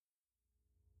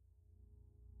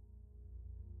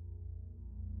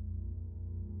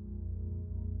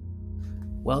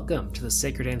Welcome to the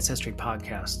Sacred Ancestry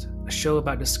Podcast, a show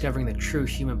about discovering the true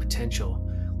human potential.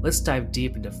 Let's dive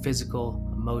deep into physical,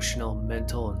 emotional,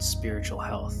 mental, and spiritual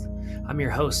health. I'm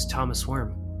your host, Thomas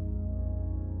Worm.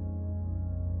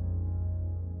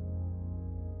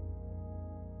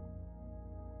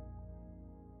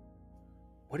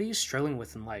 What are you struggling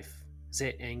with in life? Is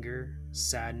it anger,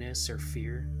 sadness, or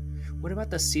fear? What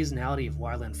about the seasonality of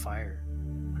wildland fire?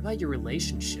 What about your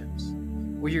relationships?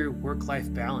 Or your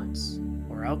work-life balance?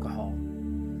 Or alcohol?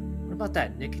 What about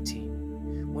that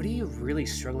nicotine? What are you really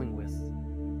struggling with?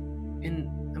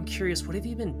 And I'm curious, what have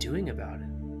you been doing about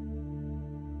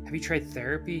it? Have you tried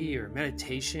therapy or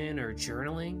meditation or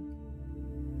journaling?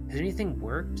 Has anything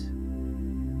worked?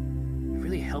 It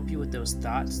really help you with those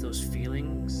thoughts, those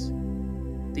feelings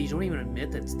that you don't even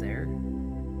admit that's there?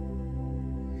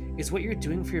 Is what you're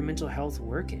doing for your mental health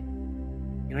working?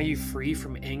 And are you free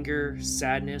from anger,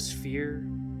 sadness, fear,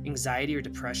 anxiety, or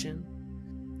depression?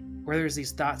 Or there's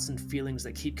these thoughts and feelings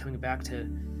that keep coming back to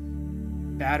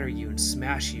batter you and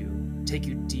smash you, take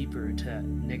you deeper into that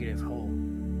negative hole.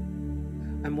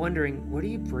 I'm wondering, what are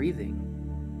you breathing?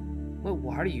 What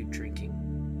water are you drinking?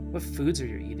 What foods are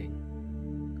you eating?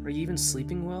 Are you even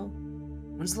sleeping well?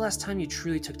 When's the last time you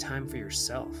truly took time for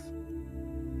yourself?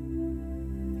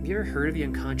 Have you ever heard of the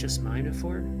unconscious mind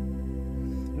before?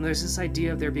 And there's this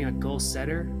idea of there being a goal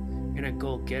setter and a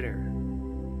goal getter.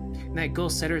 And that goal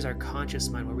setter is our conscious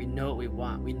mind, where we know what we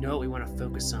want to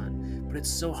focus on, but it's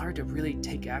so hard to really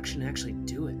take action and actually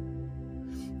do it.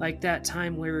 Like that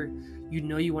time where you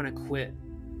know you want to quit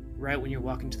right when you're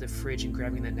walking to the fridge and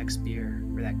grabbing that next beer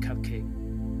or that cupcake.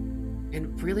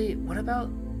 And really, what about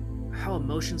how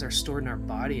emotions are stored in our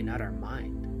body and not our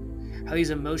mind? How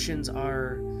these emotions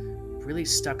are really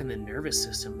stuck in the nervous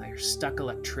system, they're stuck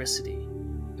electricity.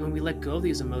 And when we let go of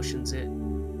these emotions, it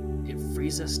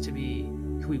frees us to be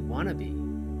who we want to be.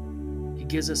 It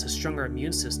gives us a stronger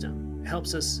immune system. It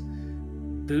helps us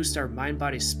boost our mind,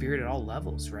 body, spirit at all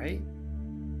levels, right?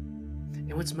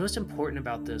 And what's most important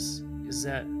about this is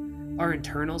that our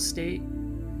internal state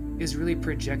is really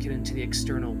projected into the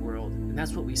external world. And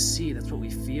that's what we see, that's what we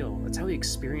feel. That's how we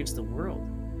experience the world,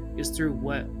 is through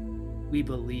what we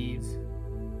believe,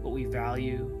 what we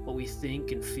value, what we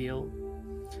think and feel.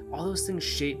 All those things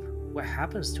shape what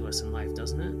happens to us in life,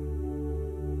 doesn't it?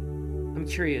 I'm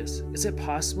curious, is it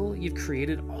possible you've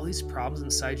created all these problems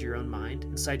inside your own mind,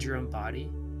 inside your own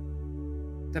body?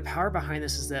 The power behind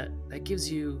this is that gives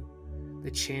you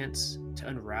the chance to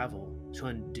unravel, to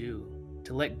undo,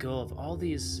 to let go of all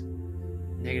these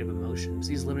negative emotions,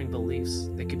 these limiting beliefs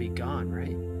that could be gone,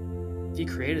 right? If you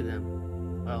created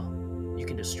them, well, you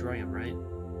can destroy them, right?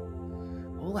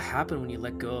 What will happen when you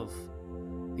let go of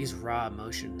these raw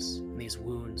emotions and these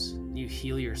wounds and you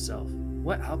heal yourself?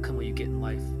 What outcome will you get in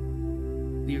life?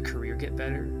 Will your career get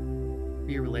better?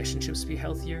 Will your relationships be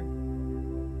healthier?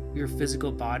 Will your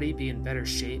physical body be in better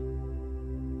shape?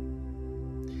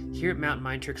 Here at Mountain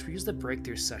Mind Tricks, we use the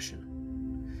breakthrough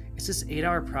session. It's this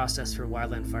 8-hour process for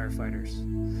wildland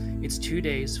firefighters. It's 2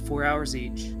 days, 4 hours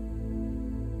each.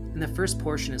 And the first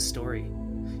portion is story.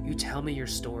 You tell me your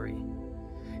story.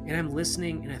 And I'm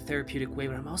listening in a therapeutic way,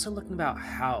 but I'm also looking about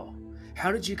how.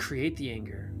 How did you create the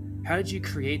anger? How did you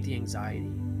create the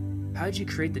anxiety? How did you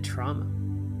create the trauma?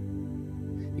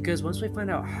 Because once we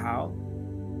find out how,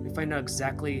 we find out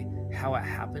exactly how it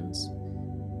happens,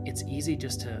 it's easy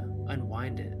just to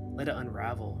unwind it, let it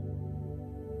unravel,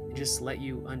 and just let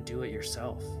you undo it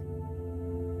yourself.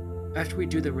 After we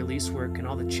do the release work and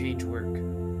all the change work,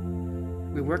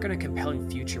 we work on a compelling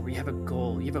future where you have a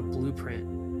goal, you have a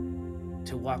blueprint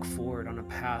to walk forward on a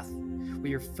path where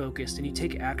you're focused and you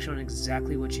take action on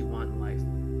exactly what you want in life.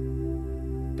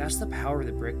 That's the power of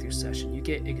the breakthrough session. You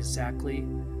get exactly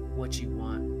what you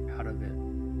want out of it.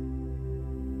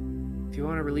 If you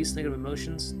want to release negative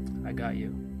emotions, I got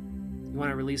you. You want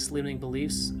to release limiting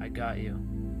beliefs, I got you.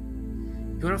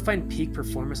 You want to find peak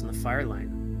performance on the fire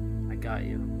line, I got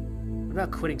you. What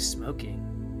about quitting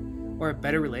smoking? Or a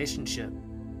better relationship?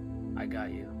 I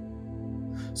got you.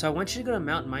 So I want you to go to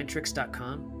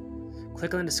mountainmindtricks.com,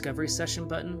 click on the Discovery Session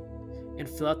button, and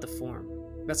fill out the form.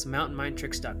 That's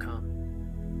mountainmindtricks.com.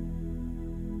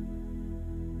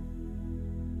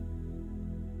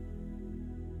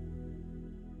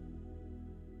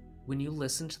 When you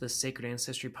listen to the Sacred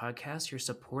Ancestry Podcast, you're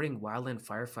supporting wildland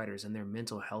firefighters in their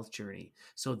mental health journey.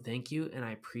 So thank you, and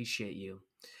I appreciate you.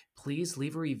 Please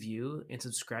leave a review and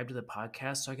subscribe to the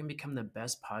podcast so I can become the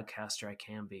best podcaster I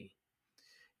can be.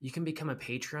 You can become a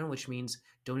Patreon, which means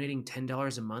donating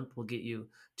 $10 a month will get you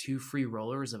 2 free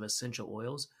rollers of essential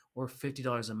oils, or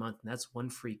 $50 a month, and that's 1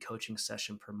 free coaching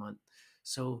session per month.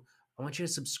 So I want you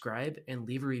to subscribe and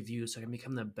leave a review so I can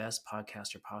become the best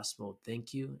podcaster possible.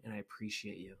 Thank you, and I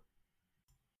appreciate you.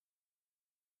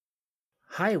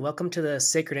 Hi, welcome to the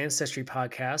Sacred Ancestry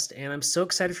Podcast, and I'm so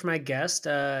excited for my guest,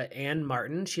 Ann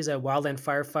Martin. She's a wildland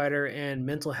firefighter and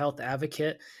mental health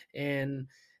advocate. And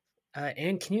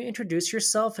Ann, can you introduce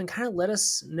yourself and kind of let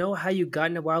us know how you got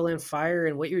into wildland fire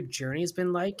and what your journey has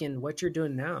been like and what you're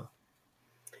doing now?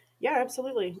 Yeah,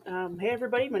 absolutely. Hey,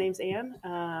 everybody. My name's Anne.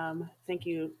 Thank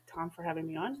you, Tom, for having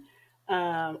me on.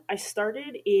 I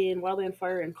started in wildland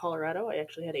fire in Colorado. I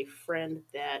actually had a friend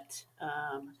that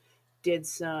did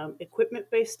some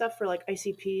equipment-based stuff for like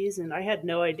ICPs, and I had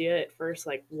no idea at first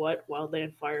like what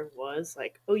wildland fire was.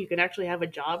 Like, oh, you can actually have a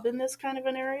job in this kind of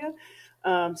an area.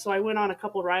 So I went on a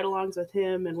couple ride-alongs with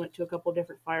him and went to a couple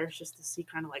different fires just to see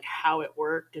kind of like how it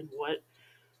worked and what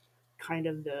kind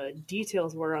of the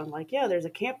details were on, like, yeah, there's a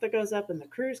camp that goes up and the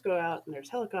crews go out and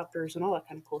there's helicopters and all that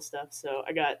kind of cool stuff. So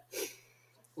I got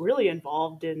really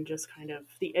involved in just kind of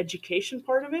the education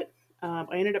part of it. I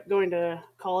ended up going to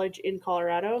college in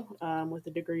Colorado with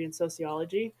a degree in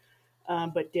sociology,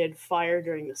 but did fire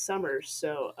during the summers.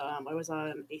 So I was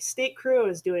on a state crew. I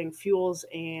was doing fuels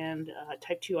and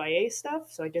type 2 IA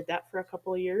stuff. So I did that for a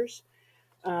couple of years.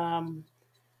 Um,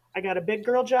 I got a big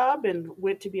girl job and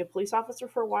went to be a police officer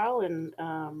for a while. And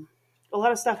a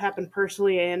lot of stuff happened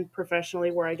personally and professionally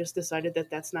where I just decided that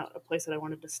that's not a place that I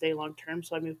wanted to stay long term.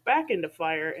 So I moved back into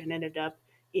fire and ended up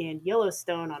in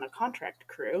Yellowstone on a contract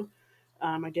crew.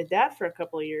 I did that for a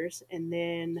couple of years, and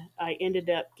then I ended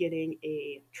up getting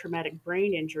a traumatic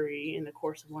brain injury in the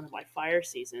course of one of my fire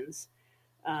seasons,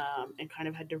 and kind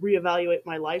of had to reevaluate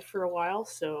my life for a while.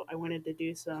 So I wanted to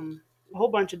do a whole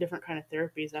bunch of different kind of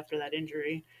therapies after that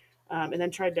injury, and then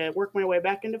tried to work my way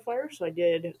back into fire. So I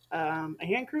did a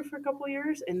hand crew for a couple of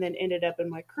years, and then ended up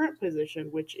in my current position,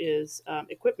 which is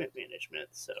equipment management.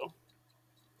 So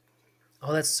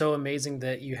Oh, that's so amazing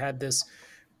that you had this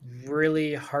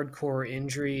really hardcore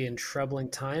injury and troubling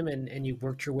time and you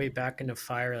worked your way back into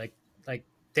fire. Like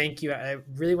thank you. I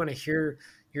really want to hear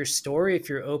your story if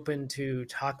you're open to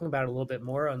talking about it a little bit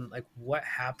more on like what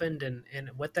happened and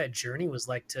what that journey was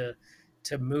like to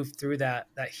move through that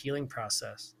healing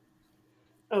process.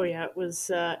 oh yeah, it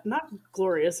was not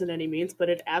glorious in any means, but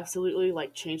it absolutely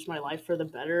like changed my life for the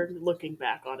better. Looking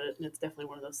back on it, and it's definitely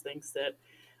one of those things that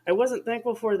I wasn't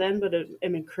thankful for then, but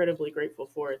am incredibly grateful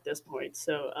for at this point.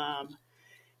 So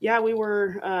yeah, we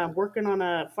were working on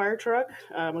a fire truck.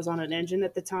 Was on an engine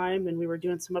at the time, and we were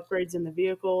doing some upgrades in the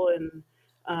vehicle. And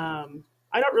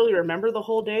I don't really remember the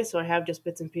whole day, so I have just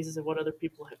bits and pieces of what other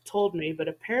people have told me. But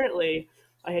apparently,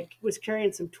 was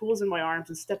carrying some tools in my arms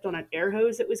and stepped on an air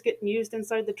hose that was getting used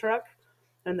inside the truck,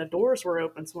 and the doors were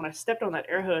open. So when I stepped on that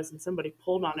air hose and somebody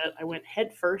pulled on it, I went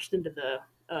head first into the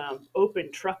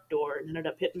open truck door and ended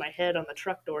up hitting my head on the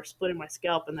truck door, splitting my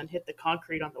scalp, and then hit the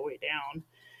concrete on the way down.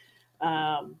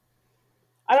 Um,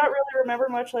 I don't really remember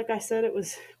much. Like I said, it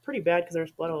was pretty bad because there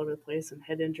was blood all over the place and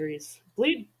head injuries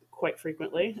bleed quite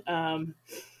frequently.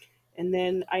 And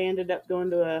then I ended up going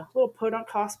to a little podunk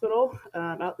hospital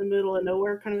out in the middle of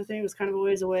nowhere kind of a thing. It was kind of a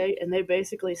ways away. And they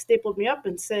basically stapled me up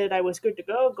and said I was good to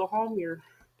go home, you're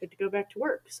good to go back to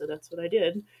work. So that's what I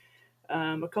did.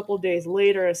 A couple of days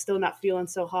later, I was still not feeling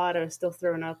so hot. I was still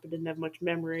throwing up. I didn't have much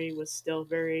memory, was still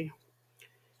very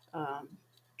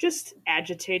just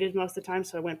agitated most of the time.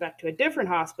 So I went back to a different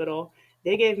hospital.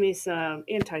 They gave me some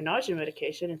anti-nausea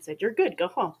medication and said, "You're good, go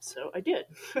home." So I did.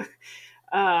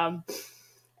 um,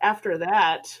 After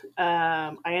that,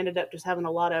 I ended up just having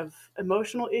a lot of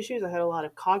emotional issues. I had a lot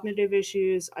of cognitive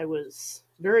issues. I was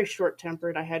very short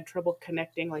tempered. I had trouble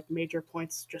connecting like major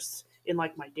points just in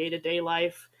like my day to day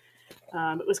life.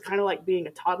 It was kind of like being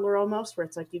a toddler almost, where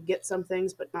it's like you get some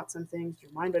things, but not some things.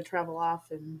 Your mind would travel off,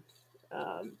 and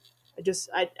um,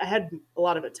 I had a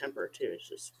lot of a temper too. It's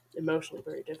just emotionally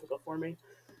very difficult for me.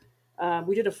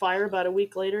 We did a fire about a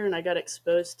week later, and I got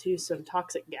exposed to some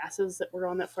toxic gases that were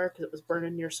on that fire because it was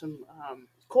burning near some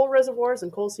coal reservoirs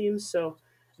and coal seams. So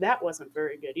that wasn't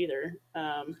very good either.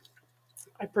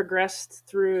 I progressed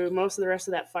through most of the rest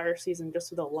of that fire season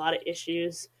just with a lot of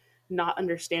issues, not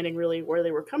understanding really where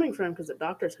they were coming from because the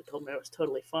doctors had told me I was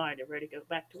totally fine and ready to go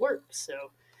back to work.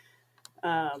 So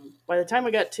by the time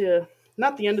I got to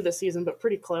not the end of the season, but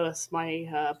pretty close, my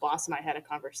boss and I had a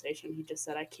conversation. He just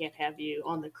said, "I can't have you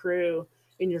on the crew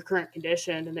in your current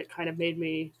condition." And it kind of made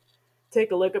me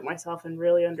take a look at myself and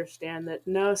really understand that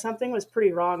no, something was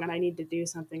pretty wrong and I need to do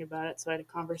something about it. So I had a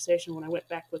conversation when I went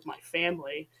back with my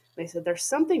family. They said, "There's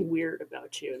something weird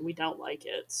about you and we don't like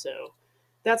it." So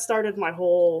that started my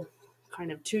whole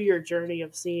kind of 2 year journey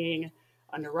of seeing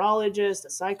a neurologist, a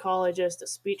psychologist, a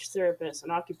speech therapist,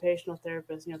 an occupational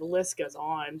therapist. The list goes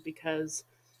on, because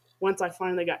once I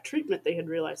finally got treatment, they had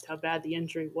realized how bad the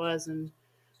injury was and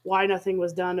why nothing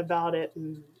was done about it.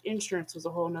 And insurance was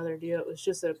a whole nother deal. It was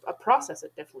just a process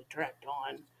that definitely dragged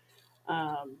on.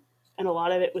 Um, and a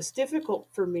lot of it was difficult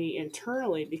for me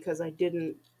internally because I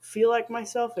didn't feel like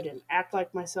myself. I didn't act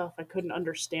like myself. I couldn't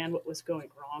understand what was going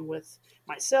wrong with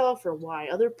myself or why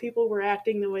other people were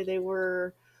acting the way they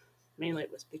were. Mainly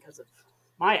it was because of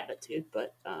my attitude,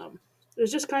 but it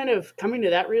was just kind of coming to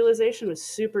that realization was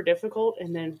super difficult.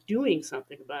 And then doing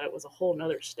something about it was a whole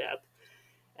nother step.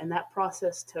 And that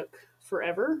process took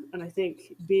forever. And I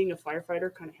think being a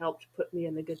firefighter kind of helped put me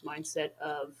in the good mindset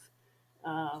of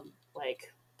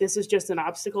like, this is just an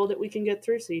obstacle that we can get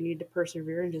through. So you need to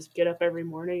persevere and just get up every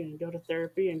morning and go to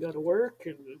therapy and go to work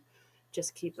and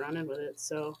just keep running with it.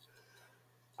 So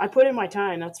I put in my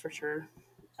time, that's for sure.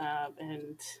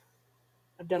 And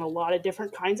I've done a lot of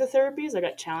different kinds of therapies. I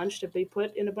got challenged to be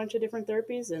put in a bunch of different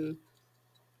therapies. And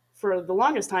for the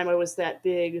longest time, I was that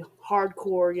big,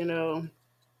 hardcore,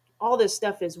 all this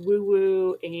stuff is woo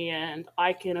woo and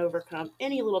I can overcome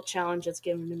any little challenge that's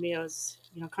given to me. I was,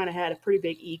 kind of had a pretty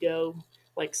big ego,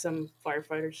 like some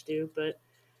firefighters do. But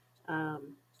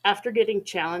after getting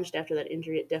challenged after that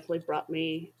injury, it definitely brought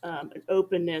me an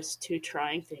openness to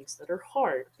trying things that are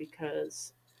hard,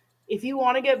 because if you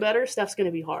want to get better, stuff's going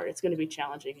to be hard. It's going to be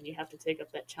challenging and you have to take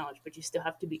up that challenge, but you still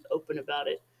have to be open about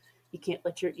it. You can't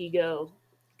let your ego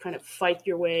kind of fight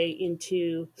your way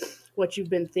into what you've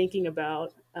been thinking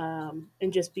about,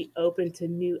 and just be open to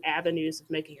new avenues of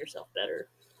making yourself better.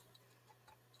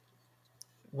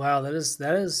 Wow, that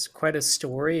is quite a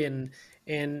story,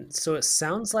 and so it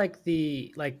sounds like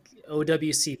the like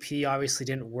OWCP obviously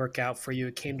didn't work out for you.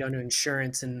 It came down to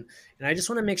insurance, and I just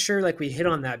want to make sure like we hit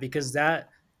on that, because that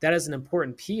is an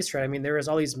important piece, right? I mean, there was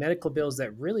all these medical bills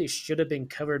that really should have been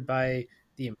covered by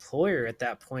the employer at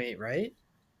that point, right?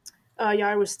 Yeah,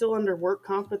 I was still under work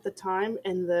comp at the time,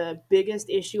 and the biggest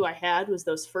issue I had was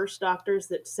those first doctors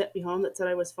that sent me home that said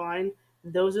I was fine.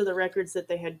 Those are the records that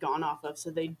they had gone off of. So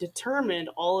they determined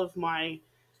all of my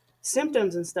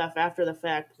symptoms and stuff after the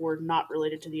fact were not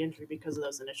related to the injury because of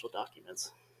those initial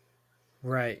documents.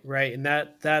 Right, right. And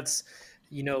that's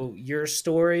your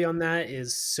story on that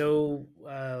is so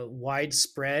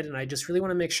widespread, and I just really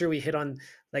want to make sure we hit on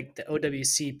like the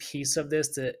OWC piece of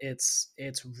this, that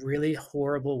it's really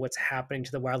horrible what's happening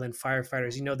to the wildland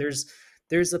firefighters.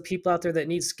 There's the people out there that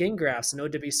need skin grafts, and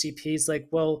OWCP is like,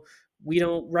 well, we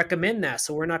don't recommend that,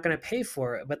 so we're not going to pay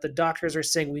for it. But the doctors are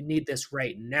saying we need this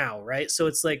right now, right? So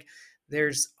it's like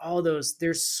there's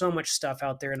so much stuff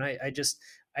out there, and I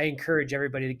encourage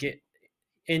everybody to get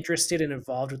interested and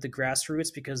involved with the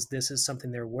grassroots, because this is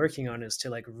something they're working on, is to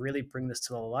like really bring this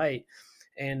to the light.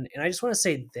 And I just want to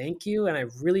say thank you, and I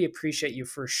really appreciate you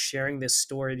for sharing this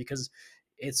story, because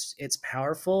it's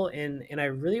powerful, and I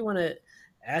really want to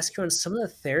ask you on some of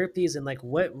the therapies and like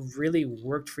what really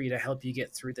worked for you to help you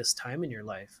get through this time in your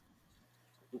life.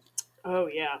 Oh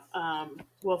yeah.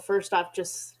 Well, first off,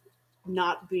 just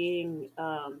not being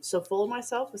so full of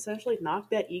myself. Essentially, knock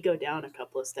that ego down a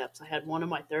couple of steps. I had one of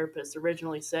my therapists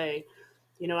originally say,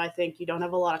 I think you don't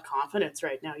have a lot of confidence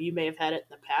right now. You may have had it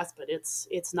in the past, but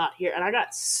it's not here. And I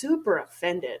got super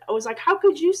offended. I was like, how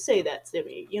could you say that to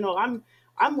me?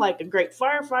 I'm like a great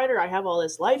firefighter. I have all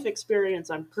this life experience.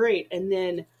 I'm great. And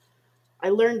then I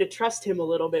learned to trust him a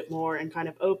little bit more and kind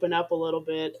of open up a little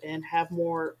bit and have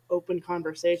more open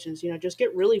conversations. Just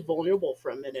get really vulnerable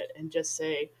for a minute and just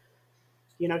say,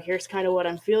 here's kind of what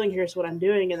I'm feeling, here's what I'm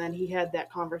doing. And then he had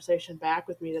that conversation back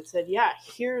with me that said, yeah,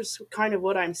 here's kind of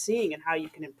what I'm seeing and how you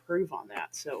can improve on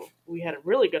that. So we had a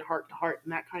really good heart to heart,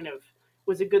 and that kind of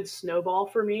was a good snowball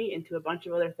for me into a bunch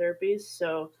of other therapies.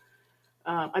 So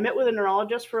I met with a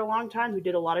neurologist for a long time who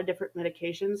did a lot of different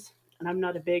medications, and I'm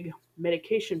not a big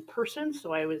medication person,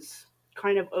 so I was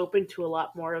kind of open to a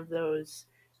lot more of those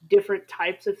different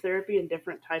types of therapy and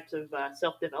different types of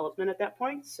self development at that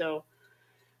point. So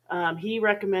he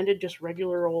recommended just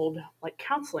regular old like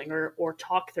counseling or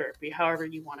talk therapy, however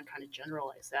you want to kind of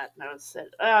generalize that. And I was said,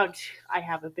 oh, I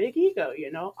have a big ego,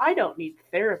 I don't need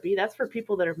therapy. That's for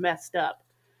people that are messed up.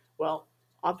 Well,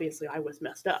 obviously I was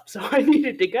messed up, so I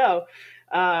needed to go.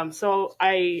 So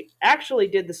I actually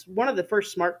did this. One of the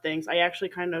first smart things, I actually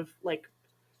kind of like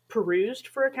perused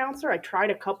for a counselor. I tried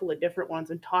a couple of different ones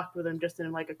and talked with them just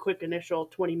in like a quick initial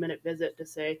 20-minute visit to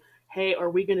say, hey, are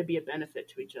we going to be a benefit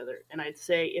to each other? And I'd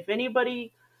say, if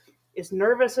anybody is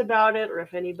nervous about it or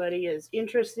if anybody is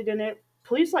interested in it,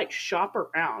 please like shop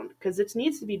around, because it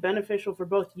needs to be beneficial for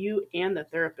both you and the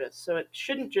therapist. So it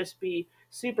shouldn't just be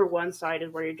super one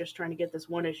sided where you're just trying to get this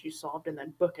one issue solved and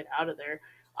then book it out of there.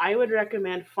 I would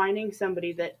recommend finding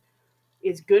somebody that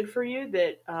is good for you,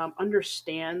 that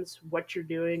understands what you're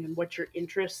doing and what your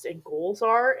interests and goals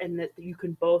are, and that you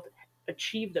can both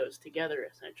achieve those together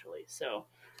essentially. So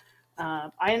I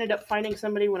ended up finding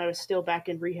somebody when I was still back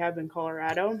in rehab in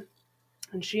Colorado,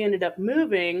 and she ended up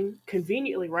moving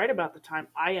conveniently right about the time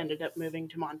I ended up moving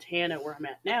to Montana, where I'm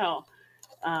at now,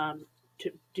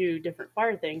 to do different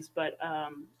fire things. But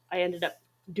I ended up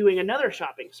doing another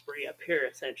shopping spree up here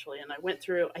essentially, and I went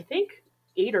through, I think,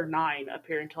 8 or 9 up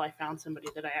here until I found somebody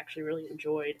that I actually really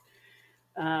enjoyed.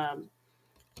 Um,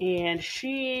 and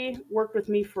she worked with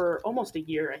me for almost a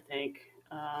year, I think,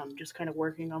 just kind of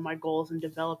working on my goals and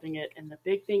developing it. And the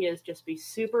big thing is just be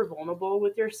super vulnerable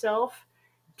with yourself.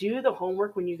 Do the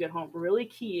homework when you get home. Really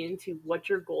key into what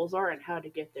your goals are and how to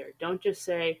get there. Don't just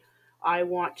say, I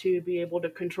want to be able to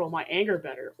control my anger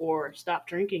better or stop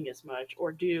drinking as much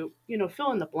or do,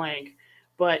 fill in the blank.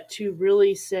 But to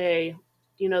really say,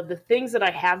 the things that I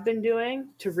have been doing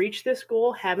to reach this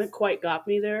goal haven't quite got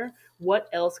me there. What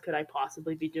else could I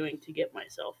possibly be doing to get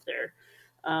myself there?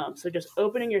 So just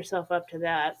opening yourself up to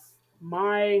that.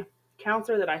 My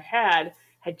counselor that I had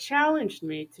challenged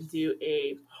me to do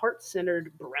a heart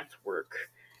centered breath work.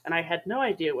 And I had no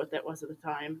idea what that was at the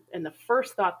time. And the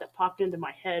first thought that popped into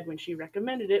my head when she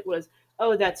recommended it was,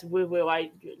 oh, that's woo woo.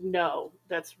 No,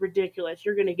 that's ridiculous.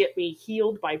 You're going to get me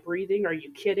healed by breathing. Are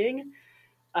you kidding?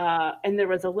 And there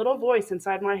was a little voice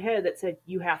inside my head that said,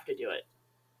 you have to do it.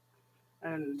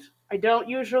 And I don't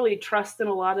usually trust in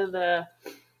a lot of the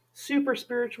super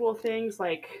spiritual things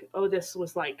like, oh, this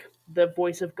was like the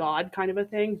voice of God kind of a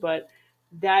thing. But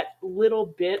that little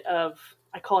bit of,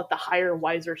 I call it the higher,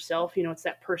 wiser self, it's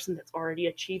that person that's already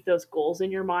achieved those goals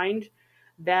in your mind,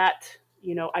 that,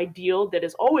 ideal that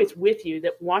is always with you,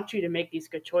 that wants you to make these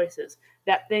good choices.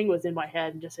 That thing was in my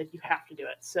head and just said, you have to do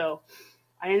it. So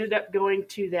I ended up going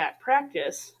to that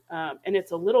practice, and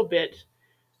it's a little bit,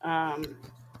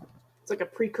 it's like a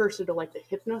precursor to like the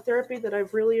hypnotherapy that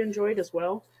I've really enjoyed as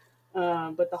well.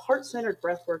 But the heart centered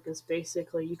breath work is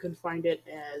basically, you can find it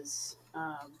as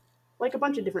like a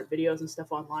bunch of different videos and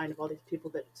stuff online of all these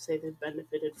people that say they've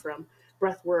benefited from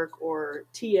breath work or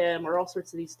TM or all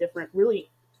sorts of these different, really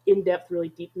in depth, really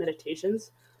deep meditations.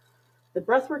 The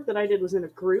breath work that I did was in a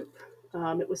group.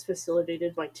 It was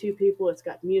facilitated by 2 people. It's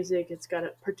got music. It's got a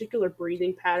particular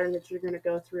breathing pattern that you're going to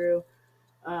go through.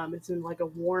 It's in like a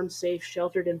warm, safe,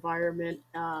 sheltered environment.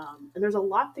 And there's a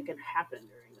lot that can happen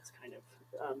during this kind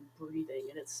of breathing.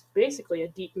 And it's basically a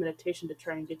deep meditation to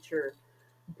try and get your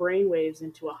brain waves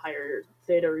into a higher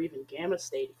theta or even gamma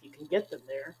state if you can get them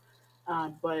there.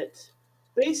 But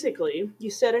basically, you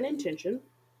set an intention.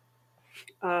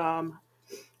 Um,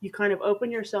 you kind of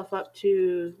open yourself up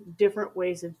to different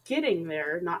ways of getting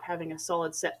there, not having a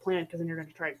solid set plan because then you're going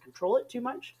to try to control it too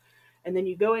much. And then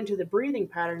you go into the breathing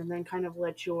pattern and then kind of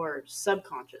let your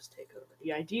subconscious take over.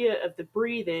 The idea of the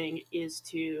breathing is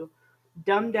to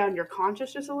dumb down your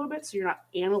conscious just a little bit so you're not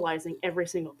analyzing every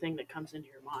single thing that comes into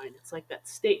your mind. It's like that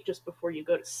state just before you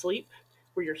go to sleep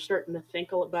where you're starting to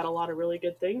think about a lot of really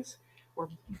good things or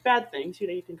bad things.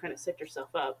 You can kind of set yourself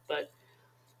up. But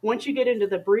once you get into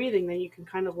the breathing, then you can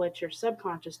kind of let your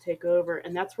subconscious take over,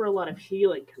 and that's where a lot of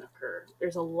healing can occur.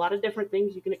 There's a lot of different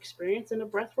things you can experience in a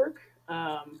breath work.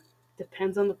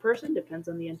 Depends on the person, depends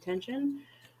on the intention.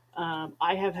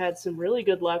 I have had some really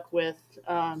good luck with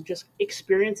just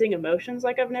experiencing emotions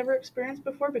like I've never experienced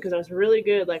before because I was really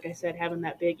good, like I said, having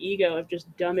that big ego of just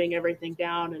dumbing everything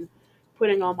down and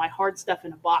putting all my hard stuff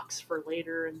in a box for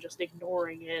later and just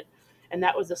ignoring it. And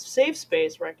that was a safe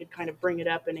space where I could kind of bring it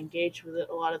up and engage with it.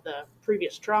 A lot of the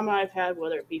previous trauma I've had,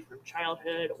 whether it be from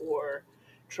childhood or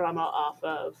trauma off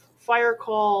of fire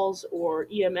calls or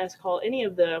EMS call, any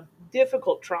of the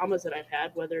difficult traumas that I've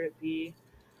had, whether it be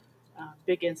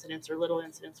big incidents or little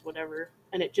incidents, whatever.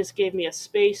 And it just gave me a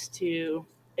space to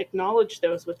acknowledge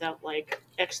those without like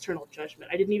external judgment.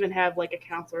 I didn't even have like a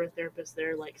counselor or therapist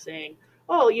there like saying,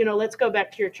 oh, let's go back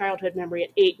to your childhood memory at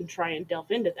 8 and try and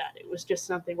delve into that. It was just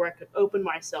something where I could open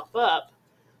myself up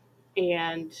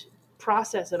and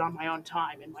process it on my own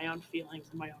time and my own feelings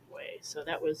in my own way. So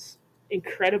that was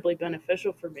incredibly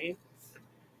beneficial for me.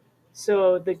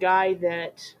 So the guy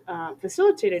that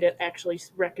facilitated it actually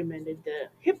recommended the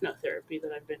hypnotherapy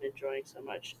that I've been enjoying so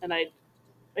much. And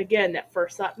again, that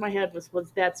first thought in my head was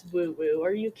that's woo woo.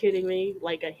 Are you kidding me?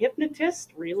 Like a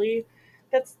hypnotist? Really?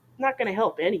 That's not going to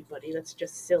help anybody. That's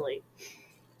just silly.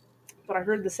 But I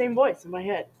heard the same voice in my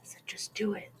head. I said, just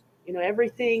do it.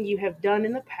 Everything you have done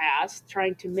in the past,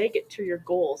 trying to make it to your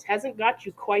goals, hasn't got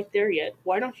you quite there yet.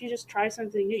 Why don't you just try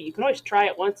something new? You can always try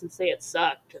it once and say it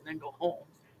sucked and then go home.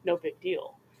 no big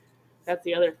deal. That's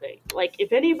the other thing. Like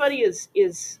if anybody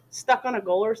is stuck on a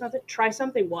goal or something, try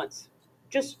something once.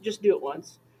 Just do it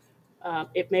once.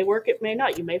 It may work, it may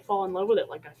not. You may fall in love with it,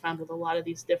 like I found with a lot of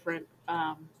these different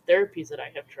therapies that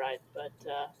I have tried. But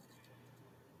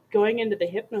going into the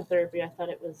hypnotherapy, I thought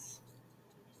it was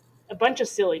a bunch of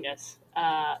silliness,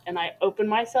 and I opened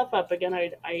myself up again.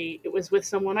 It was with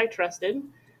someone I trusted,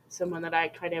 someone that I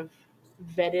kind of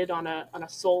vetted on a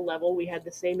soul level. We had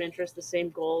the same interests, the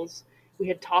same goals. We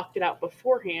had talked it out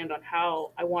beforehand on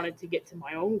how I wanted to get to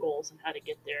my own goals and how to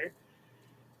get there.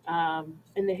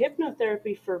 And the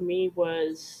hypnotherapy for me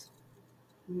was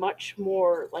much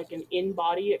more like an in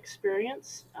body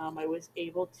experience. I was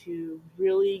able to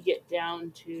really get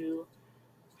down to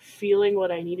feeling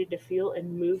what I needed to feel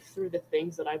and move through the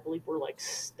things that I believe were like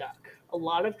stuck. A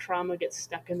lot of trauma gets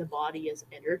stuck in the body as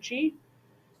energy,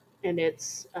 and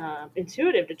it's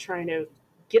intuitive to try to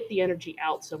get the energy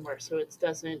out somewhere so it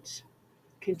doesn't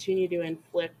continue to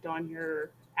inflict on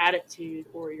your attitude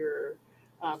or your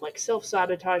like self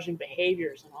sabotaging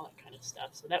behaviors and all that kind of stuff.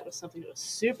 So that was something that was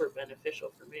super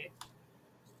beneficial for me.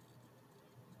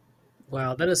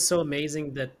 Wow, that is so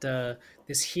amazing that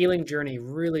this healing journey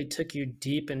really took you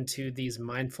deep into these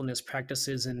mindfulness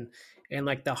practices and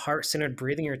like the heart-centered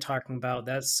breathing you're talking about.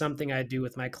 That's something I do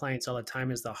with my clients all the time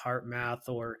is the heart math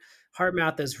or heart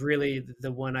math is really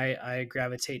the one I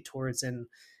gravitate towards. And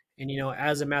you know,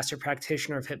 as a master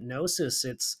practitioner of hypnosis,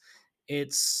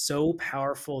 it's so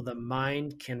powerful. The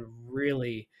mind can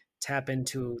really tap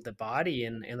into the body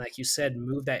and like you said,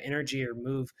 move that energy or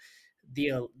move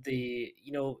the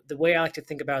you know the way I like to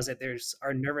think about is that there's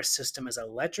our nervous system is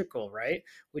electrical, right?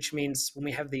 Which means when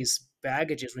we have these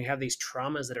baggages, when we have these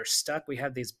traumas that are stuck, we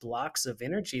have these blocks of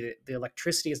energy that the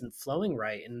electricity isn't flowing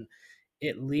right, and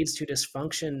it leads to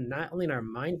dysfunction not only in our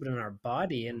mind but in our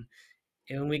body. And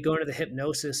when we go into the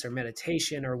hypnosis or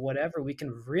meditation or whatever, we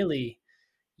can really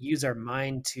use our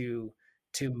mind to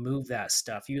move that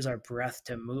stuff, use our breath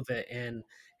to move it.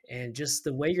 And just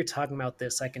the way you're talking about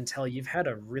this, I can tell you've had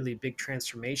a really big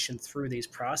transformation through these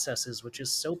processes, which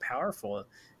is so powerful,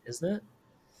 isn't it?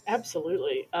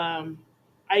 Absolutely.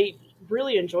 I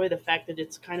really enjoy the fact that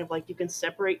it's kind of like you can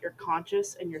separate your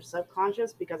conscious and your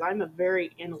subconscious because I'm a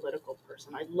very analytical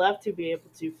person. I'd love to be able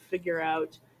to figure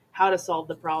out how to solve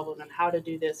the problem and how to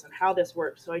do this and how this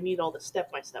works. So I need all the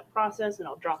step by step process and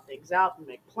I'll draw things out and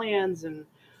make plans. And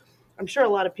I'm sure a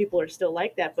lot of people are still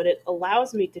like that, but it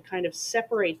allows me to kind of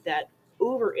separate that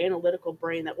over analytical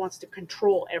brain that wants to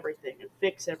control everything and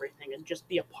fix everything and just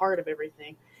be a part of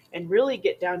everything and really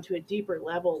get down to a deeper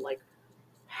level like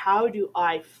how do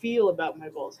I feel about my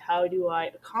goals? How do I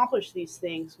accomplish these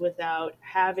things without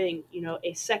having,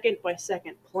 a second by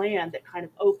second plan that kind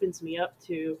of opens me up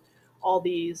to all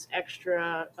these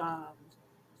extra,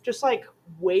 just like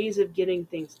ways of getting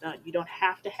things done. You don't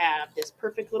have to have this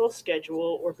perfect little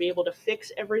schedule or be able to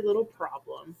fix every little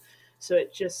problem. So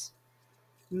it just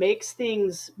makes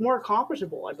things more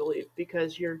accomplishable, I believe,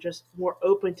 because you're just more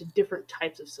open to different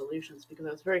types of solutions. Because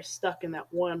I was very stuck in that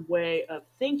one way of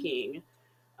thinking.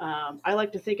 I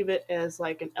like to think of it as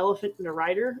like an elephant and a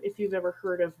rider. If you've ever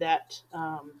heard of that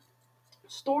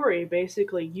story,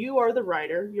 basically, you are the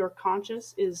rider. Your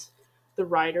conscious is the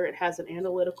rider. It has an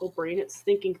analytical brain. It's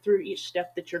thinking through each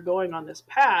step that you're going on this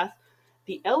path.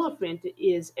 The elephant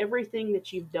is everything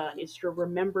that you've done. It's your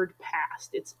remembered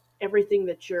past. It's everything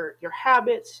that your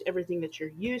habits, everything that you're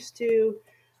used to,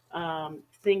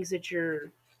 things that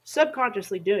you're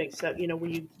subconsciously doing. So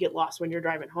when you get lost when you're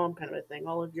driving home, kind of a thing.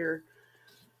 All of your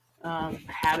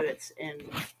habits and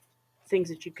things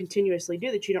that you continuously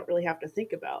do that you don't really have to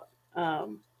think about.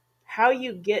 Um, how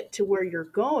you get to where you're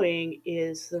going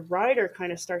is the rider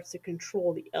kind of starts to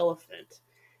control the elephant,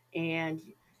 and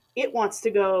it wants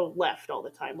to go left all the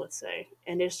time, let's say,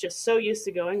 and it's just so used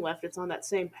to going left, it's on that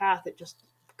same path, it just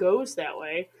goes that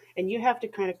way, and you have to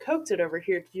kind of coax it over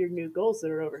here to your new goals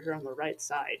that are over here on the right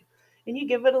side. And you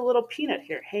give it a little peanut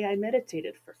here. Hey, I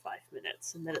meditated for 5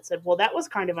 minutes. And then it said, well, that was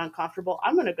kind of uncomfortable.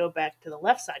 I'm going to go back to the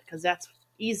left side because that's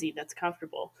easy, that's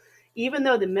comfortable. Even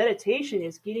though the meditation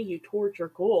is getting you towards your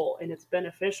goal and it's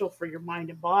beneficial for your mind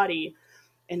and body,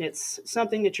 and it's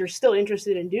something that you're still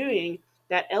interested in doing,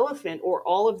 that elephant or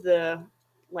all of the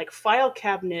like file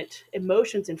cabinet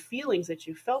emotions and feelings that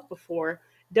you felt before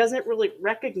doesn't really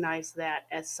recognize that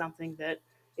as something that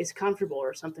is comfortable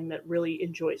or something that really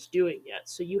enjoys doing yet.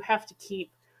 So you have to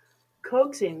keep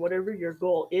coaxing whatever your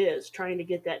goal is, trying to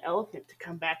get that elephant to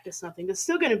come back to something that's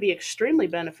still going to be extremely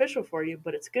beneficial for you,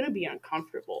 but it's going to be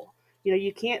uncomfortable.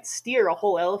 You can't steer a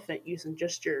whole elephant using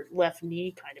just your left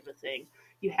knee kind of a thing.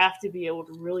 You have to be able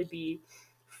to really be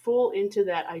full into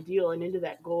that ideal and into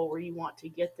that goal where you want to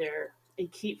get there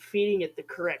and keep feeding it the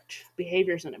correct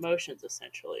behaviors and emotions,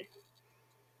 essentially.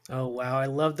 Oh wow, I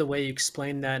love the way you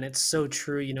explain that, and it's so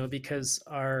true, because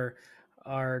our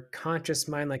conscious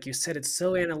mind, like you said, it's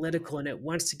so analytical and it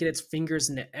wants to get its fingers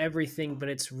into everything, but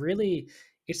it's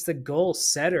the goal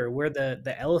setter, where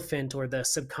the elephant or the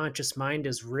subconscious mind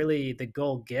is really the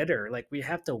goal getter. Like we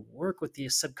have to work with the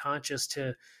subconscious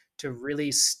to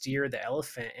really steer the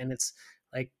elephant. And it's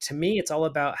like, to me, it's all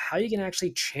about how you can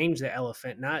actually change the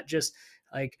elephant,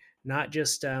 like not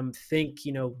just think,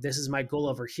 this is my goal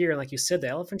over here. Like you said, the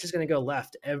elephant's just going to go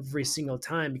left every single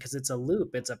time because it's a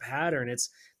loop, it's a pattern. It's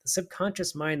the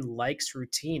subconscious mind likes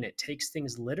routine, it takes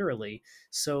things literally.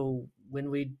 So when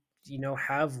we,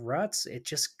 have ruts, it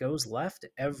just goes left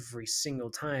every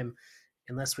single time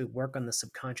unless we work on the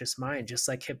subconscious mind. Just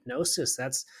like hypnosis,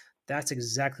 that's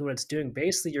exactly what it's doing.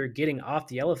 Basically, you're getting off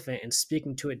the elephant and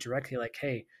speaking to it directly, like,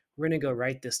 hey, we're going to go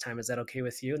right this time, is that okay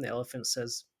with you? And the elephant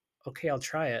says, okay, I'll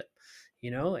try it.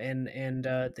 And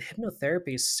the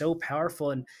hypnotherapy is so powerful.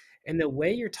 And the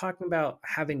way you're talking about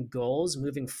having goals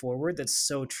moving forward, that's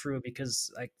so true.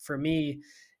 Because like for me,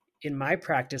 in my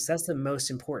practice, that's the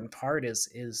most important part.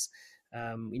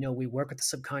 We work with the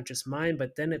subconscious mind,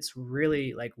 but then it's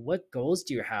really like, what goals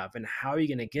do you have and how are you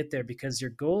going to get there? Because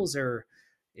your goals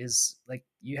is like,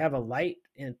 you have a light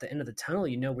at the end of the tunnel,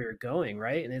 you know where you're going,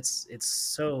 right? And it's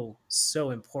so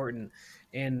important.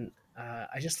 And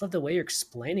I just love the way you're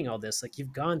explaining all this. Like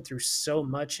you've gone through so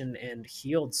much and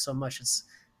healed so much. It's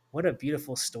What a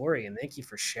beautiful story, and thank you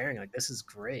for sharing. Like this is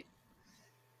great.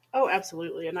 Oh,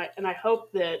 absolutely. And I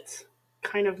hope that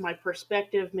kind of my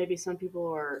perspective, maybe some people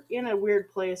are in a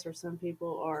weird place or some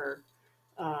people are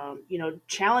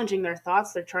challenging their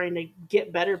thoughts. They're trying to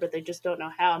get better, but they just don't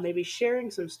know how. Maybe sharing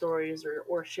some stories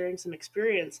or sharing some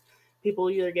experience, people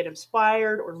either get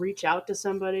inspired or reach out to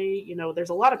somebody. There's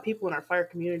a lot of people in our fire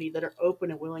community that are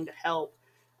open and willing to help.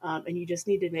 And you just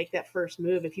need to make that first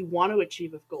move if you want to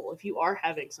achieve a goal. If you are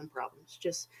having some problems,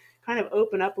 just kind of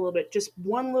open up a little bit. Just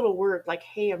one little word like,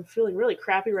 hey, I'm feeling really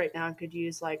crappy right now and could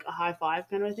use like a high five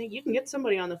kind of thing. You can get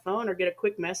somebody on the phone or get a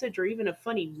quick message, or even a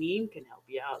funny meme can help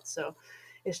you out. So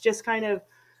it's just kind of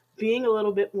being a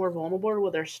little bit more vulnerable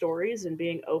with our stories and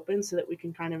being open so that we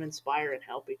can kind of inspire and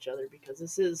help each other, because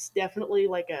this is definitely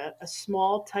like a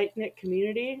small, tight knit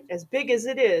community. As big as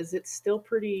it is, it's still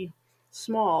pretty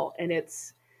small, and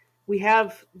we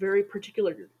have very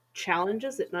particular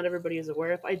challenges that not everybody is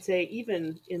aware of. I'd say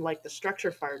even in like the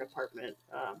structure fire department,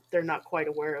 they're not quite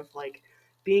aware of like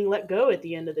being let go at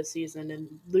the end of the season and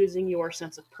losing your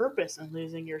sense of purpose and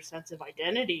losing your sense of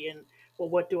identity. And well,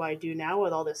 what do I do now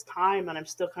with all this time? And I'm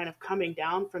still kind of coming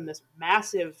down from this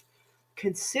massive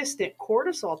consistent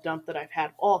cortisol dump that I've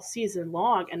had all season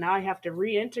long, and now I have to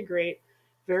reintegrate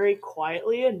very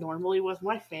quietly and normally with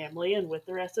my family and with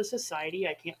the rest of society.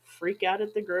 I can't freak out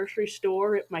at the grocery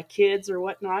store at my kids or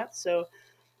whatnot. So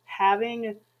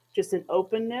having just an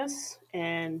openness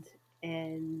and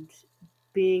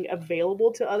being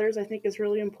available to others, I think, is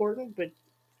really important. But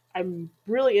I'm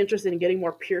really interested in getting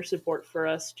more peer support for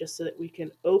us, just so that we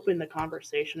can open the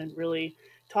conversation and really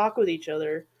talk with each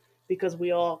other, because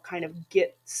we all kind of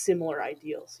get similar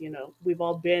ideals. We've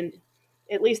all been,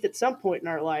 at least at some point in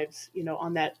our lives,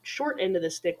 on that short end of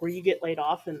the stick where you get laid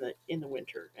off in the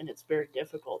winter and it's very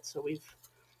difficult. So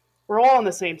we're all on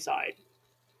the same side.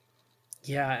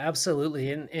 Yeah,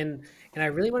 absolutely. And I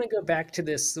really want to go back to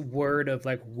this word of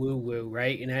like woo woo,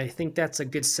 right? And I think that's a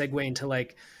good segue into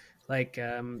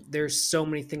there's so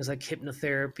many things like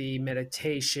hypnotherapy,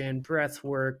 meditation, breath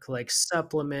work, like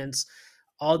supplements,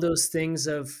 all those things.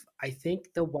 Of I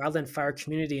think the wildland fire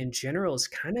community in general is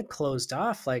kind of closed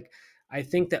off. Like I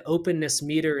think the openness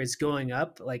meter is going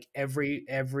up like every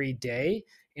day,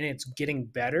 and it's getting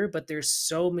better, but there's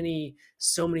so many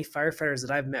firefighters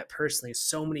that I've met personally,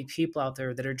 so many people out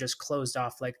there that are just closed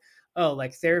off. Like, oh,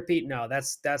 like therapy, no,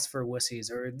 that's for wussies,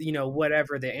 or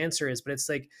whatever the answer is. But it's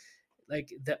like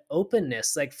the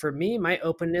openness. Like for me, my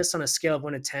openness on a scale of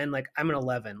 1 to 10, like I'm an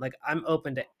 11. Like I'm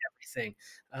open to everything.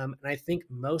 And I think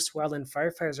most wildland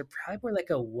firefighters are probably more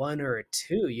like a 1 or a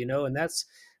 2, and that's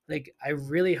like, I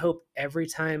really hope every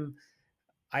time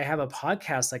I have a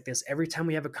podcast like this, every time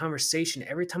we have a conversation,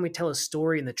 every time we tell a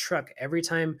story in the truck, every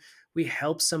time we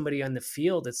help somebody on the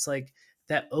field, it's like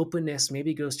that openness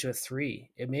maybe goes to a 3.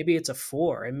 Maybe it's a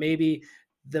 4. And maybe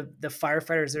the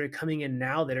firefighters that are coming in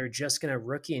now that are just going to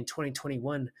rookie in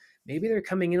 2021, maybe they're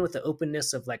coming in with the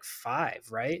openness of like 5,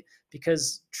 right?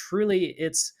 Because truly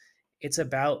it's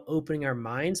about opening our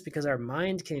minds, because our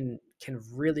mind can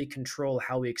really control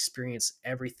how we experience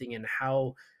everything, and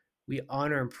how we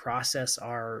honor and process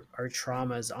our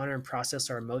traumas, honor and process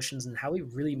our emotions, and how we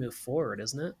really move forward,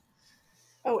 isn't it?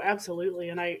 Oh, absolutely.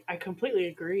 And I completely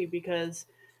agree because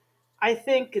I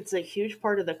think it's a huge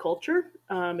part of the culture.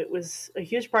 It was a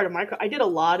huge part of I did a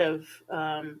lot of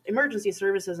emergency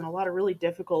services and a lot of really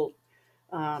difficult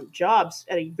jobs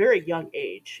at a very young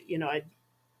age. You know, I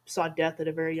saw death at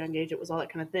a very young age. It was all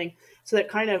that kind of thing. So that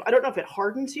kind of, I don't know if it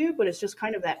hardens you, but it's just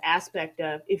kind of that aspect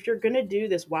of if you're going to do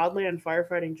this wildland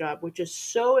firefighting job, which is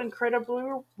so incredibly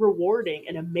rewarding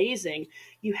and amazing,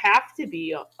 you have to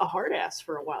be a hard ass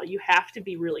for a while. You have to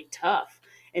be really tough.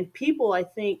 And people, I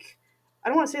think, I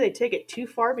don't want to say they take it too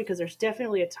far because there's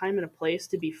definitely a time and a place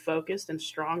to be focused and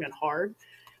strong and hard,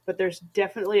 but there's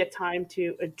definitely a time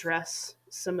to address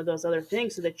some of those other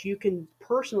things so that you can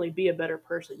personally be a better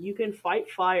person. You can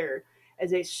fight fire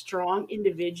as a strong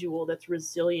individual that's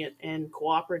resilient and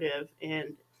cooperative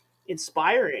and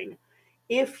inspiring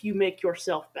if you make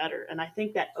yourself better. And I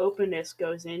think that openness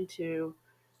goes into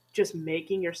just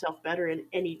making yourself better in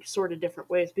any sort of different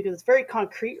ways because it's very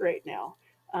concrete right now.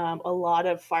 A lot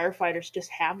of firefighters just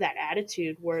have that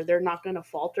attitude where they're not going to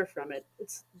falter from it.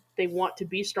 It's they want to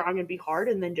be strong and be hard,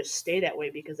 and then just stay that way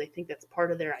because they think that's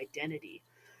part of their identity.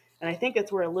 And I think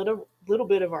that's where a little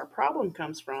bit of our problem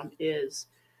comes from is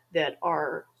that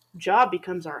our job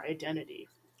becomes our identity.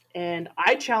 And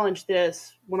I challenged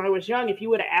this when I was young. If you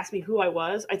would have asked me who I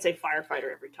was, I'd say firefighter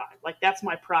every time. Like, that's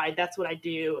my pride. That's what I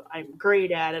do. I'm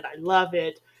great at it. I love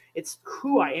it. It's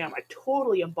who I am. I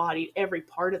totally embodied every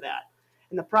part of that.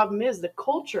 And the problem is the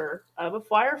culture of a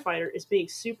firefighter is being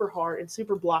super hard and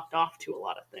super blocked off to a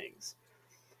lot of things.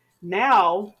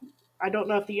 Now, I don't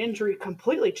know if the injury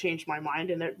completely changed my mind,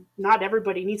 and that not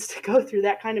everybody needs to go through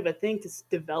that kind of a thing to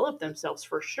develop themselves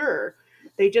for sure.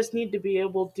 They just need to be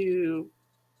able to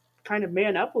kind of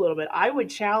man up a little bit. I would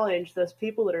challenge those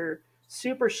people that are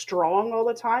super strong all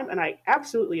the time, and I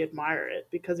absolutely admire it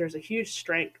because there's a huge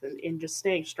strength in just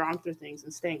staying strong through things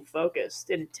and staying focused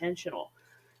and intentional.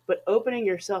 But opening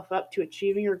yourself up to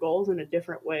achieving your goals in a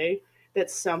different way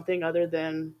that's something other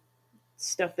than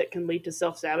stuff that can lead to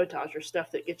self sabotage or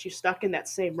stuff that gets you stuck in that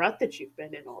same rut that you've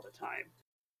been in all the time.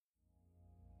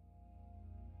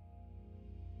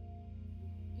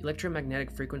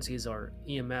 Electromagnetic frequencies, or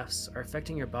EMFs, are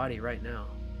affecting your body right now.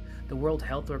 The World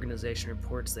Health Organization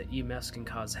reports that EMFs can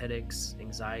cause headaches,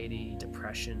 anxiety,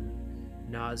 depression,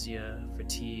 nausea,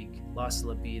 fatigue, loss of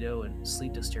libido, and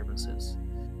sleep disturbances.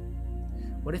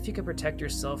 What if you could protect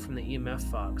yourself from the EMF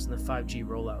fogs and the 5G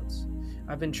rollouts?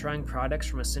 I've been trying products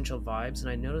from Essential Vibes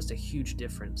and I noticed a huge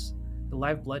difference. The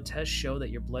live blood tests show that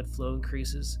your blood flow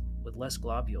increases with less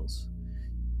globules.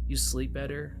 You sleep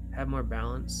better, have more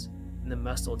balance, and the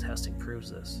muscle testing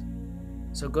proves this.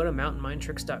 So go to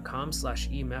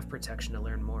mountainmindtricks.com/EMF protection to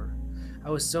learn more. I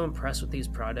was so impressed with these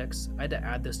products, I had to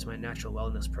add this to my natural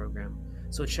wellness program.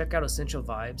 So check out Essential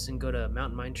Vibes and go to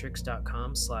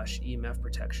mountainmindtricks.com/EMF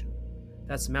protection.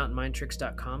 That's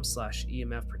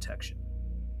mountainmindtricks.com/EMF protection.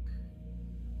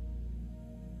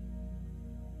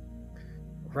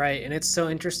 Right, and it's so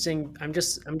interesting. I'm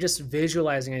just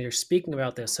visualizing as you're speaking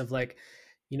about this of like,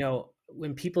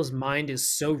 when people's mind is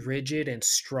so rigid and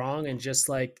strong and just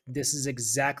like this is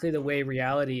exactly the way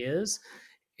reality is,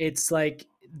 it's like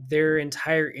their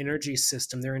entire energy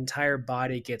system, their entire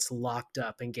body gets locked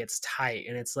up and gets tight.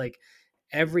 And it's like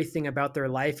everything about their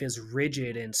life is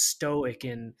rigid and stoic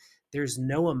and there's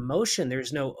no emotion,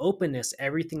 there's no openness,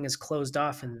 everything is closed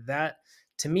off. And that,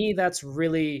 to me, that's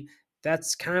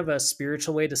kind of a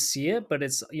spiritual way to see it. But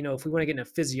it's, if we want to get into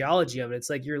physiology of it, it's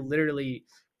like you're literally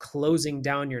closing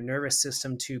down your nervous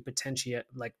system to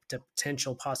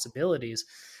potential possibilities.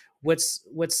 What's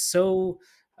so,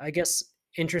 I guess,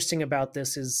 interesting about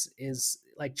this is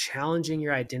like challenging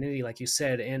your identity, like you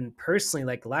said. And personally,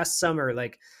 like last summer,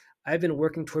 like I've been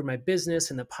working toward my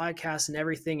business and the podcast and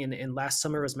everything, and last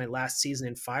summer was my last season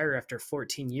in fire after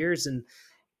 14 years.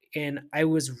 And I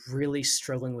was really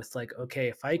struggling with like, okay,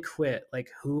 if I quit, like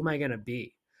who am I going to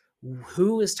be?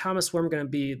 Who is Thomas Worm going to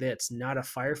be that's not a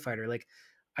firefighter? Like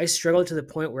I struggled to the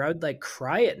point where I would like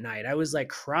cry at night. I was like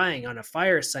crying on a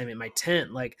fire assignment in my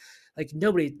tent. Like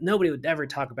nobody would ever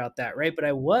talk about that, right? But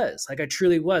I was, like I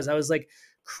truly was. I was like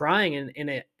crying, and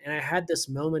I had this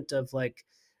moment of like,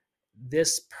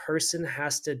 this person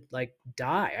has to like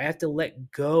die. I have to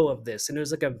let go of this. And it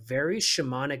was like a very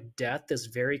shamanic death, this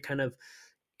very kind of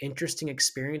interesting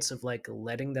experience of like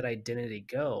letting that identity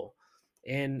go.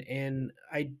 And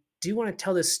I do want to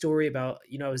tell this story about,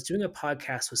 I was doing a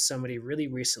podcast with somebody really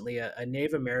recently, a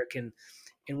Native American,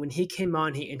 and when he came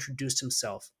on, he introduced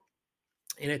himself.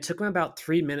 And it took him about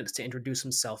 3 minutes to introduce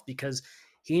himself because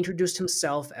He introduced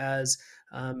himself as,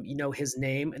 his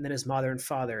name, and then his mother and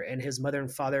father, and his mother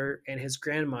and father, and his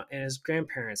grandma and his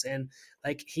grandparents, and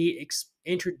like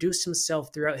introduced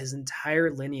himself throughout his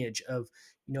entire lineage of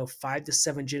 5 to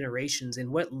 7 generations, and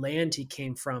what land he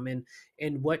came from,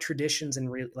 and what traditions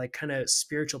and like kind of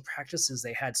spiritual practices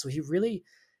they had. So he really,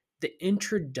 the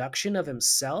introduction of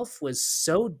himself was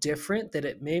so different that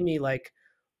it made me like,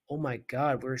 oh my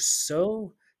God, we're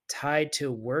so tied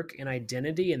to work and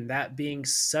identity, and that being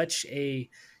such a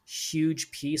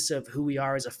huge piece of who we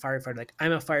are as a firefighter. Like,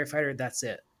 I'm a firefighter, that's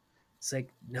it. It's like,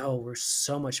 no, we're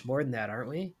so much more than that, aren't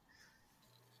we?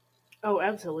 Oh,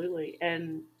 absolutely.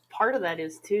 And part of that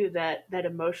is too that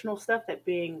emotional stuff, that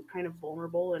being kind of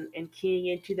vulnerable and keying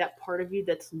into that part of you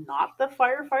that's not the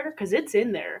firefighter, because it's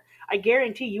in there. I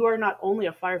guarantee you are not only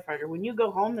a firefighter. When you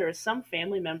go home, there is some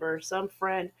family member or some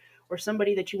friend or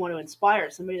somebody that you want to inspire,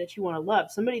 somebody that you want to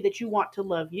love, somebody that you want to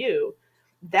love you.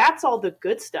 That's all the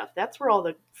good stuff. That's where all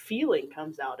the feeling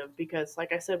comes out of, because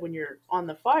like I said, when you're on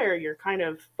the fire, you're kind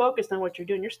of focused on what you're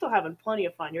doing. You're still having plenty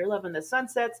of fun. You're loving the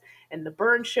sunsets and the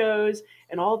burn shows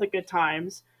and all the good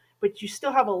times, but you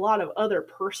still have a lot of other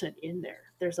person in there.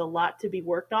 There's a lot to be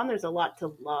worked on. There's a lot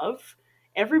to love.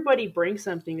 Everybody brings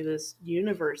something to this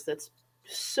universe that's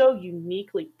so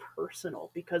uniquely personal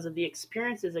because of the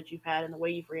experiences that you've had and the way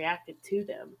you've reacted to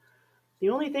them. The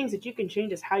only things that you can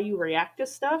change is how you react to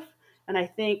stuff. And I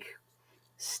think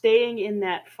staying in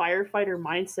that firefighter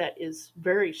mindset is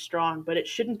very strong, but it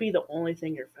shouldn't be the only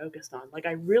thing you're focused on. Like,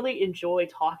 I really enjoy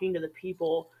talking to the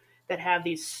people that have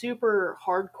these super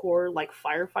hardcore like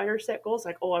firefighter set goals,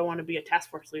 like, oh, I want to be a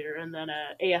task force leader and then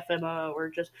a AFMO, or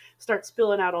just start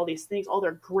spilling out all these things, all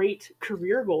their great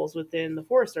career goals within the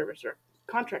Forest Service or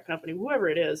contract company, whoever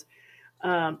it is.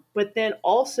 But then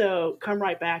also come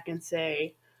right back and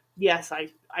say, yes,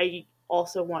 I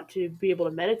also want to be able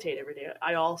to meditate every day.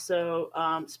 I also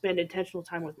spend intentional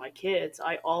time with my kids.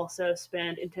 I also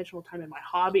spend intentional time in my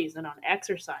hobbies and on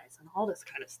exercise and all this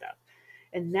kind of stuff.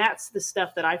 And that's the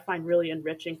stuff that I find really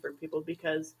enriching for people,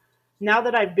 because now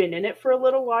that I've been in it for a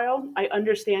little while, I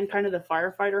understand kind of the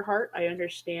firefighter heart. I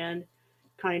understand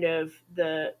kind of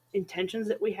the intentions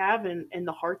that we have and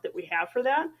the heart that we have for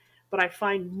that. But I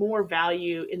find more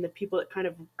value in the people that kind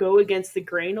of go against the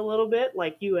grain a little bit,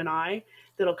 like you and I,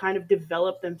 that'll kind of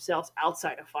develop themselves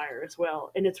outside of fire as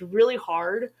well. And it's really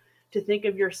hard to think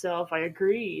of yourself. I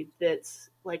agree that's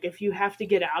like, if you have to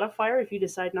get out of fire, if you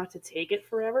decide not to take it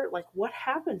forever, like, what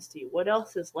happens to you? What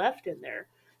else is left in there?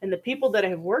 And the people that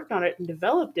have worked on it and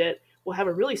developed it will have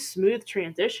a really smooth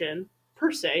transition,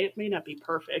 per se. It may not be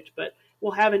perfect, but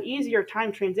will have an easier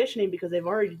time transitioning because they've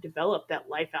already developed that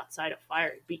life outside of fire.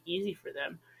 It'd be easy for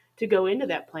them to go into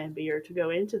that plan B or to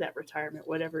go into that retirement,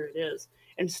 whatever it is,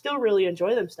 and still really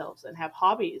enjoy themselves and have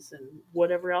hobbies and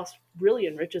whatever else really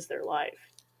enriches their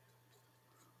life.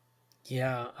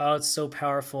 Yeah. Oh, it's so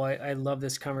powerful. I love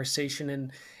this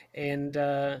conversation, and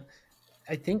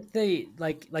I think they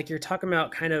like you're talking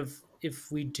about, kind of,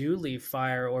 if we do leave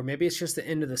fire, or maybe it's just the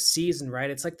end of the season, right?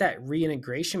 It's like that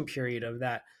reintegration period of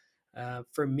that.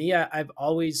 For me, I've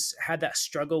always had that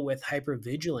struggle with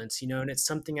hypervigilance, and it's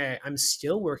something I'm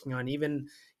still working on,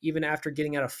 even after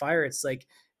getting out of fire. It's like,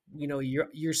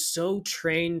 you're so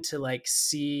trained to like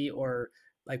see, or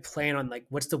like plan on, like,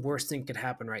 what's the worst thing could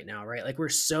happen right now, right? Like, we're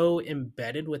so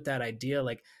embedded with that idea.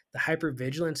 Like, the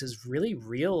hypervigilance is really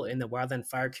real in the wildland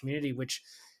fire community, which,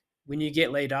 when you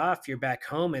get laid off, you're back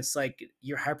home. It's like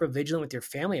you're hypervigilant with your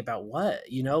family about what are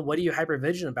you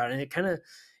hypervigilant about? And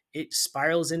it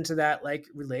spirals into that like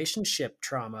relationship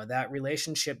trauma, that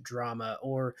relationship drama,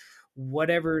 or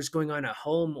whatever's going on at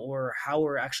home, or how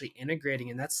we're actually integrating.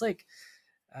 And that's like,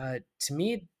 to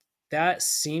me, that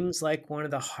seems like one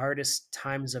of the hardest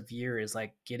times of year, is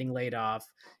like getting laid off,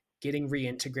 getting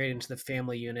reintegrated into the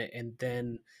family unit, and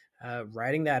then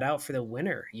writing that out for the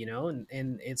winter,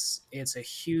 and it's a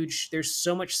huge, there's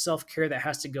so much self-care that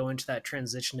has to go into that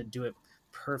transition to do it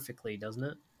perfectly, doesn't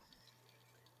it?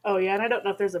 Oh yeah, and I don't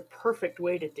know if there's a perfect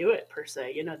way to do it per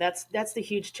se. That's the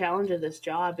huge challenge of this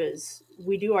job is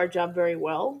we do our job very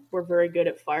well. We're very good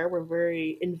at fire. We're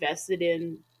very invested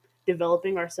in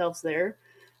developing ourselves there.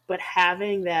 But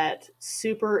having that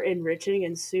super enriching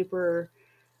and super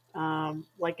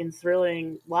like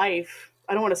enthralling life,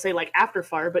 I don't want to say like after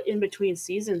fire, but in between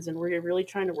seasons and where you're really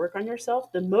trying to work on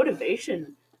yourself, the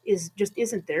motivation is just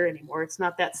isn't there anymore. It's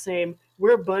not that same,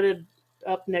 we're butted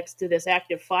up next to this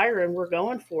active fire and we're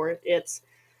going for it. It's,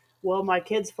 well, my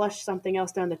kids flushed something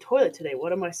else down the toilet today.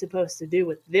 What am I supposed to do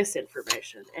with this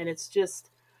information? And it's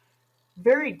just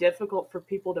very difficult for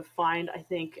people to find, I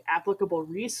think, applicable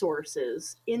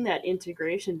resources in that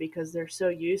integration because they're so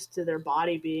used to their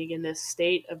body being in this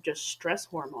state of just stress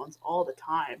hormones all the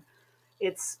time.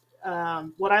 It's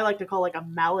what I like to call like a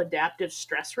maladaptive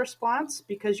stress response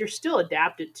because you're still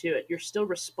adapted to it. You're still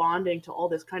responding to all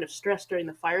this kind of stress during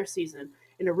the fire season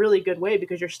in a really good way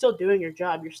because you're still doing your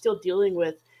job. You're still dealing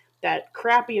with that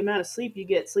crappy amount of sleep you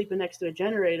get sleeping next to a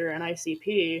generator and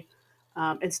ICP,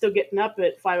 and still getting up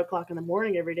at 5 o'clock in the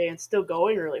morning every day and still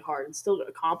going really hard and still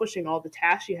accomplishing all the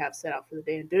tasks you have set out for the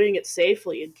day and doing it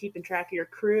safely and keeping track of your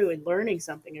crew and learning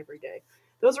something every day.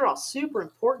 Those are all super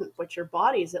important, but your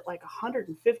body is at like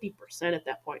 150% at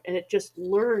that point, and it just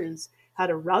learns how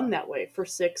to run that way for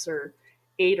 6 or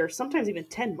 8 or sometimes even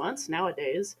 10 months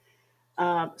nowadays.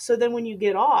 So then when you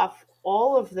get off,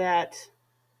 all of that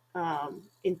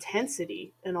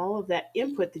intensity and all of that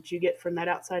input that you get from that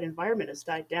outside environment has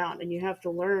died down, and you have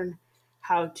to learn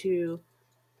how to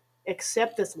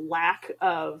accept this lack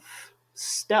of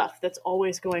stuff that's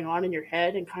always going on in your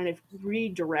head and kind of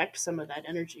redirect some of that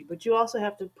energy. But you also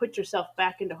have to put yourself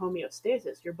back into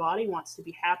homeostasis. Your body wants to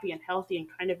be happy and healthy and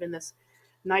kind of in this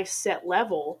nice set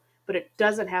level, but it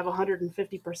doesn't have 150%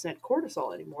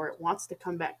 cortisol anymore. It wants to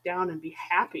come back down and be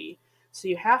happy. So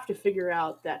you have to figure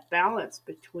out that balance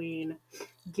between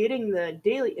getting the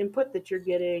daily input that you're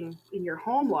getting in your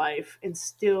home life and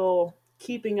still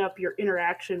keeping up your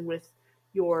interaction with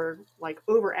your like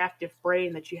overactive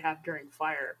brain that you have during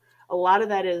fire. A lot of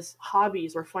that is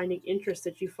hobbies or finding interests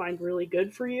that you find really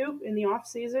good for you in the off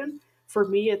season. For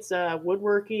me, it's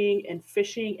woodworking and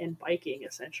fishing and biking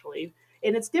essentially.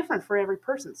 And it's different for every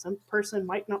person. Some person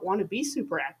might not want to be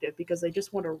super active because they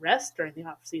just want to rest during the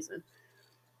off season.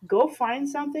 Go find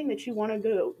something that you want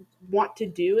to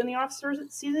do in the off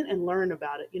season and learn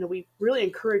about it. We really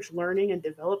encourage learning and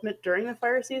development during the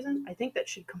fire season. I think that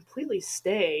should completely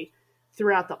stay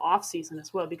throughout the off season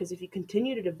as well, because if you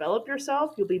continue to develop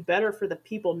yourself, you'll be better for the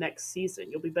people next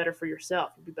season. You'll be better for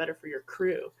yourself. You'll be better for your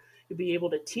crew. You'll be able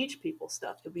to teach people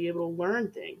stuff. You'll be able to learn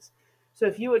things. So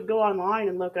if you would go online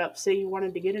and look up, say you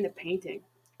wanted to get into painting,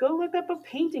 go look up a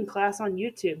painting class on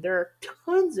YouTube. There are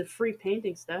tons of free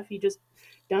painting stuff. You just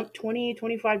dump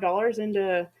 $25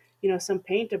 into some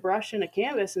paint, a brush, and a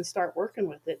canvas and start working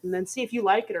with it, and then see if you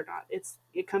like it or not.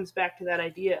 It comes back to that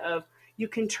idea of you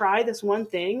can try this one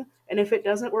thing, and if it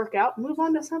doesn't work out, move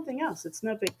on to something else. It's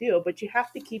no big deal, but you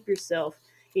have to keep yourself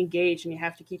engaged and you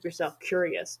have to keep yourself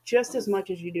curious just as much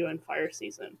as you do in fire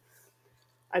season.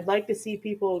 I'd like to see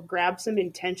people grab some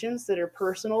intentions that are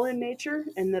personal in nature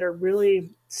and that are really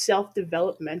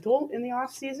self-developmental in the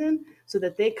off season so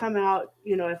that they come out,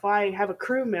 if I have a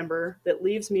crew member that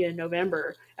leaves me in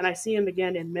November and I see them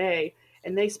again in May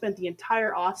and they spent the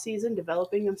entire off season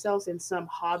developing themselves in some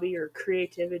hobby or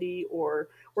creativity or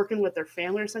working with their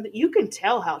family or something, you can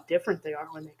tell how different they are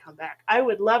when they come back. I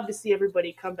would love to see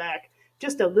everybody come back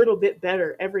just a little bit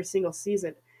better every single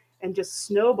season and just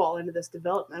snowball into this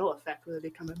developmental effect where they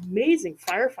become amazing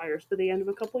firefighters by the end of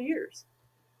a couple years.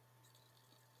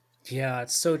 Yeah,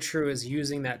 it's so true, is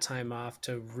using that time off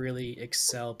to really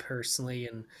excel personally,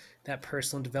 and that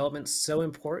personal development is so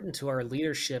important to our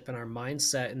leadership and our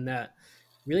mindset, and that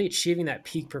really achieving that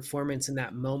peak performance in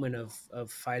that moment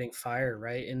of fighting fire,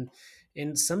 right?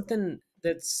 And something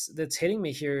that's hitting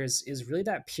me here is really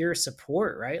that peer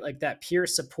support, right? Like that peer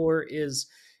support is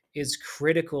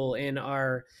critical in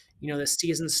our, the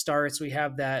season starts, we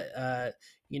have that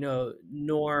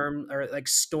norm or like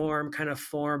storm kind of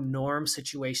form norm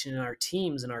situation in our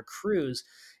teams and our crews.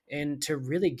 And to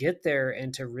really get there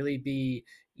and to really be,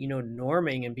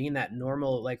 norming and being that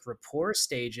normal like rapport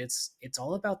stage, it's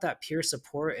all about that peer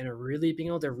support and really being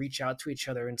able to reach out to each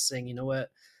other and saying, you know what,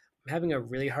 I'm having a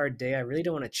really hard day. I really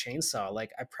don't want to chainsaw.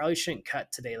 Like, I probably shouldn't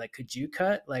cut today. Like, could you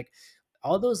cut? Like,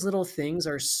 all those little things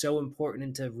are so important,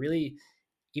 and to really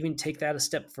even take that a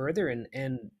step further,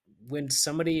 and when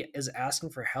somebody is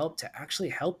asking for help, to actually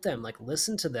help them, like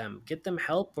listen to them, get them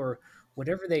help or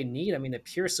whatever they need. I mean, the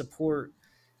peer support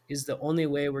is the only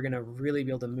way we're going to really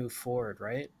be able to move forward,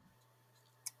 right?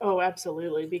 Oh,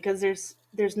 absolutely. Because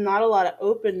there's not a lot of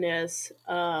openness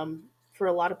for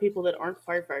a lot of people that aren't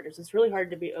firefighters. It's really hard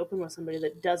to be open with somebody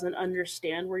that doesn't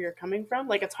understand where you're coming from.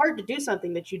 Like it's hard to do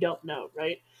something that you don't know,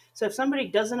 right? So if somebody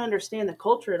doesn't understand the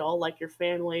culture at all, like your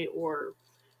family or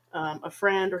a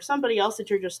friend or somebody else that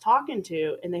you're just talking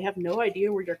to, and they have no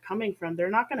idea where you're coming from, they're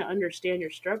not going to understand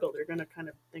your struggle. They're going to kind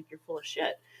of think you're full of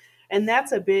shit. And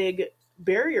that's a big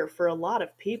barrier for a lot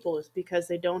of people is because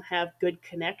they don't have good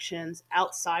connections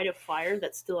outside of fire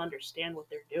that still understand what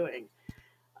they're doing.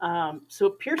 So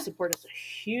peer support is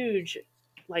a huge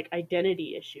like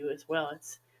identity issue as well.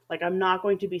 It's Like, I'm not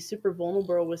going to be super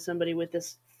vulnerable with somebody with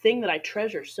this thing that I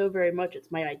treasure so very much. It's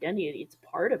my identity, it's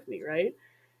part of me, right?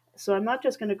 So I'm not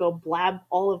just going to go blab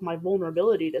all of my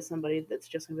vulnerability to somebody that's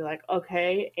just going to be like,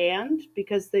 okay, and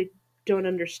because they don't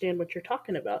understand what you're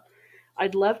talking about.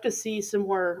 I'd love to see some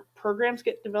more programs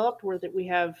get developed where that we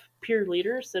have peer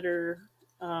leaders that are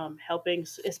helping,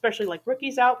 especially like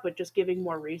rookies out, but just giving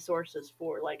more resources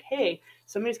for like, hey,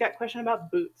 somebody's got a question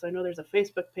about boots. I know there's a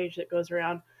Facebook page that goes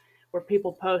around where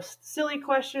people post silly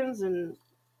questions and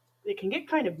it can get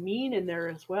kind of mean in there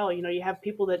as well. You know, you have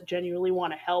people that genuinely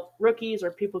want to help rookies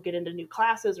or people get into new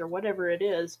classes or whatever it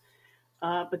is.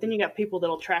 But then you got people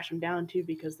that'll trash them down too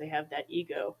because they have that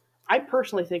ego. I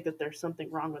personally think that there's something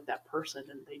wrong with that person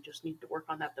and they just need to work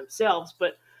on that themselves.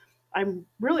 But I'm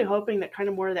really hoping that kind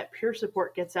of more of that peer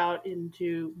support gets out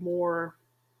into more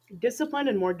disciplined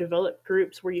and more developed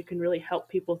groups where you can really help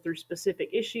people through specific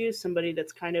issues. Somebody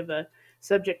that's kind of a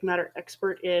subject matter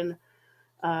expert in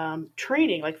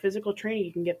training, like physical training.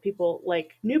 You can get people,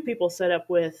 like new people, set up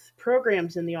with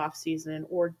programs in the off season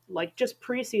or like just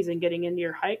preseason, getting into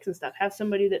your hikes and stuff. Have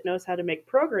somebody that knows how to make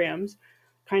programs,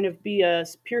 kind of be a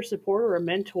peer support or a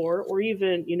mentor, or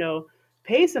even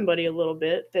pay somebody a little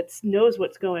bit that knows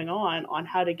what's going on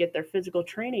how to get their physical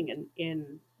training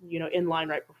in line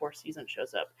right before season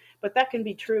shows up. But that can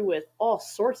be true with all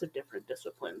sorts of different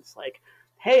disciplines. Like,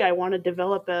 hey, I want to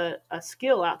develop a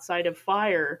skill outside of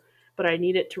fire, but I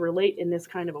need it to relate in this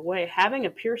kind of a way. Having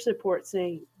a peer support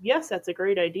saying, yes, that's a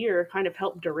great idea, or kind of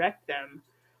help direct them,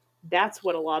 that's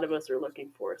what a lot of us are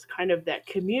looking for. It's kind of that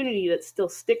community that still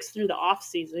sticks through the off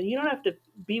season. You don't have to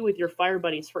be with your fire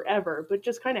buddies forever, but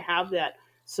just kind of have that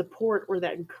support or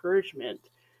that encouragement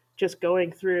just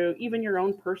going through even your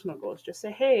own personal goals. Just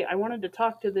say, hey, I wanted to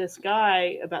talk to this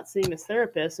guy about seeing this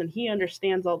therapist, and he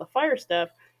understands all the fire stuff.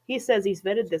 He says he's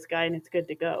vetted this guy and it's good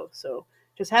to go. So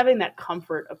just having that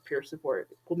comfort of peer support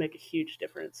will make a huge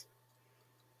difference.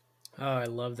 Oh, I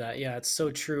love that. Yeah, it's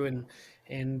so true.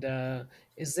 And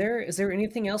is there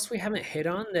anything else we haven't hit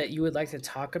on that you would like to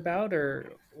talk about,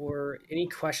 or any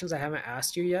questions I haven't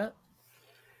asked you yet?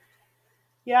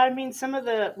 Yeah, I mean, some of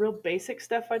the real basic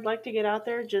stuff I'd like to get out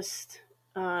there, just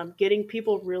getting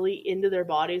people really into their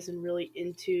bodies and really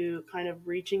into kind of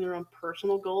reaching their own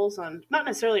personal goals on not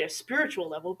necessarily a spiritual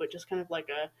level, but just kind of like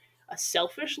a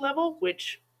selfish level,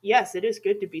 which, yes, it is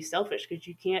good to be selfish because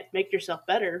you can't make yourself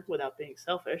better without being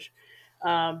selfish.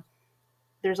 Um,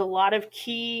 there's a lot of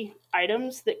key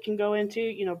items that can go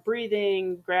into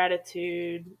breathing,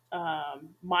 gratitude,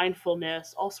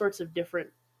 mindfulness, all sorts of different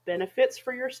benefits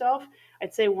for yourself.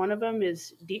 I'd say one of them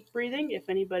is deep breathing. If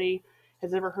anybody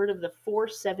has ever heard of the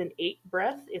 4-7-8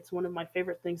 breath, it's one of my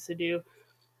favorite things to do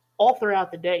all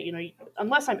throughout the day.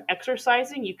 Unless I'm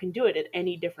exercising, you can do it at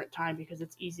any different time because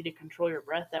it's easy to control your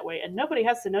breath that way, and nobody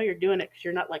has to know you're doing it because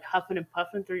you're not like huffing and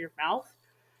puffing through your mouth.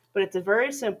 But it's a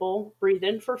very simple: breathe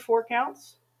in for 4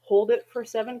 counts, hold it for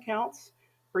 7 counts,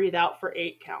 breathe out for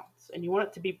 8 counts. And you want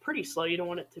it to be pretty slow. You don't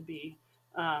want it to be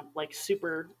like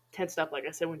super tensed up, like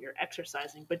I said, when you're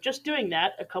exercising. But just doing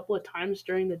that a couple of times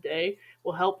during the day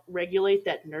will help regulate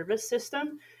that nervous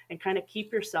system and kind of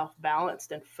keep yourself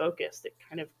balanced and focused. It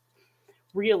kind of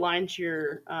realigns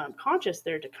your conscious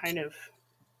there to kind of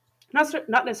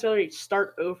not necessarily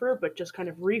start over, but just kind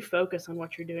of refocus on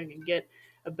what you're doing and get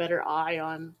a better eye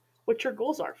on what your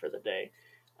goals are for the day.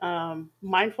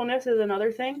 Mindfulness is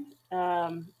another thing.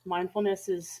 Mindfulness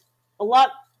is a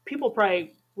lot, people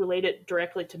probably relate it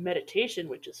directly to meditation,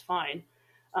 which is fine.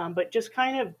 But just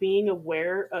kind of being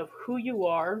aware of who you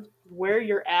are, where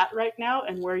you're at right now,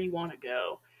 and where you want to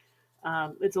go.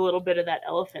 It's a little bit of that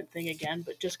elephant thing again,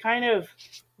 but just kind of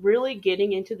really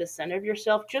getting into the center of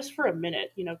yourself just for a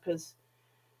minute, because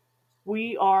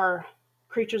we are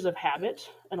creatures of habit,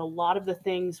 and a lot of the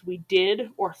things we did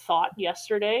or thought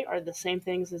yesterday are the same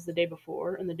things as the day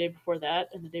before, and the day before that,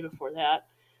 and the day before that.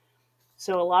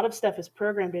 So a lot of stuff is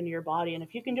programmed into your body, and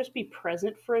if you can just be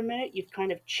present for a minute, you've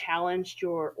kind of challenged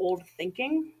your old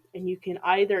thinking, and you can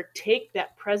either take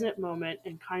that present moment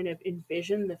and kind of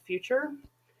envision the future.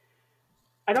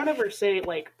 I don't ever say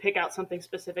like pick out something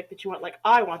specific that you want, like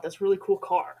I want this really cool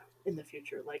car in the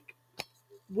future. Like,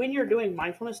 when you're doing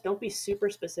mindfulness, don't be super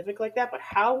specific like that, but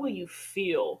how will you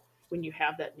feel when you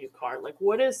have that new car? Like,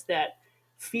 what is that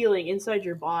feeling inside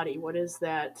your body? What is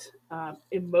that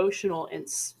emotional and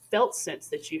felt sense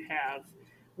that you have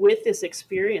with this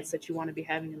experience that you want to be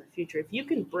having in the future? If you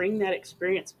can bring that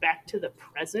experience back to the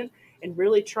present and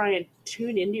really try and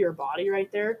tune into your body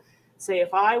right there, say,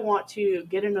 if I want to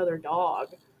get another dog,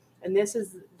 and this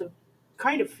is the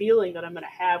kind of feeling that I'm going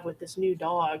to have with this new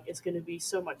dog, is going to be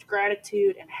so much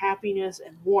gratitude and happiness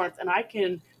and warmth. And I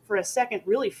can, for a second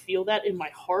really feel that in my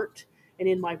heart and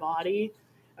in my body.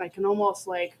 And I can almost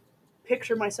like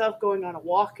picture myself going on a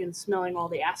walk and smelling all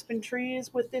the aspen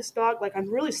trees with this dog. Like I'm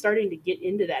really starting to get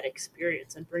into that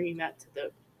experience and bringing that to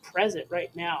the present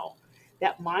right now.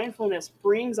 That mindfulness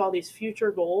brings all these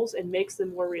future goals and makes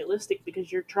them more realistic because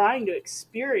you're trying to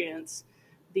experience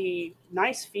the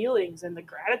nice feelings and the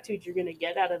gratitude you're going to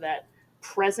get out of that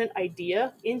present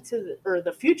idea into or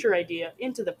the future idea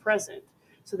into the present,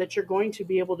 so that you're going to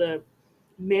be able to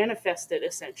manifest it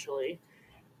essentially,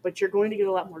 but you're going to get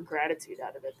a lot more gratitude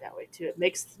out of it that way too. It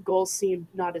makes goals seem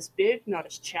not as big, not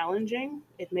as challenging.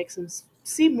 It makes them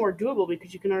seem more doable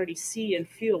because you can already see and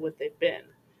feel what they've been.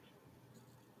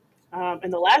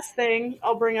 And the last thing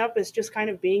I'll bring up is just kind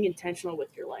of being intentional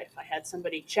with your life. I had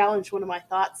somebody challenge one of my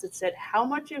thoughts that said, how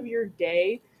much of your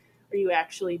day are you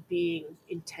actually being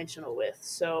intentional with?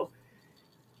 So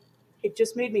it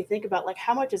just made me think about like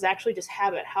how much is actually just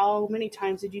habit. How many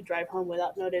times did you drive home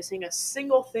without noticing a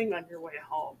single thing on your way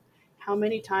home? How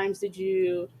many times did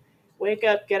you wake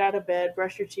up, get out of bed,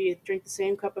 brush your teeth, drink the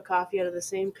same cup of coffee out of the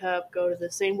same cup, go to the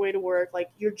same way to work?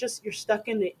 Like you're stuck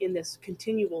in this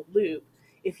continual loop.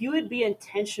 If you would be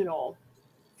intentional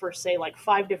for say like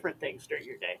 5 different things during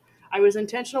your day. I was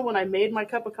intentional when I made my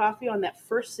cup of coffee. On that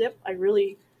first sip, I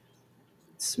really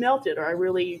smelt it, or I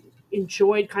really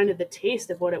enjoyed kind of the taste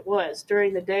of what it was.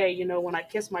 During the day, when I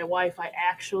kissed my wife, I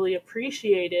actually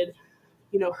appreciated,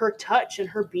 her touch and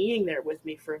her being there with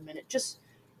me for a minute. Just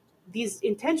these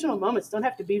intentional moments don't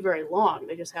have to be very long.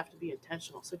 They just have to be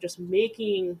intentional. So just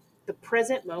making the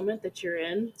present moment that you're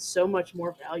in so much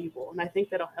more valuable. And I think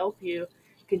that'll help you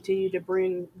continue to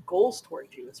bring goals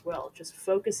towards you as well. Just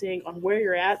focusing on where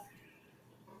you're at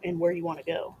and where you want to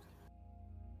go.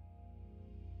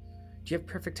 Do you have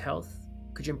perfect health?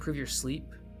 Could you improve your sleep,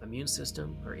 immune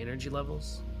system, or energy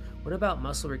levels? What about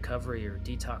muscle recovery or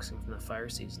detoxing from the fire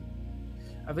season?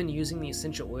 I've been using the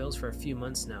essential oils for a few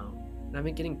months now, and I've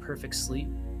been getting perfect sleep.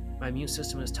 My immune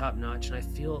system is top notch, and I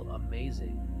feel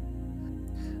amazing.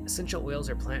 Essential oils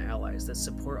are plant allies that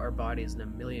support our bodies in a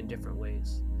million different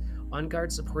ways. On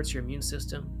Guard supports your immune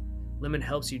system, lemon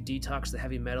helps you detox the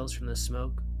heavy metals from the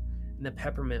smoke, and the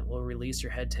peppermint will release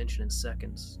your head tension in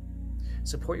seconds.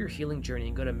 Support your healing journey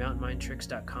and go to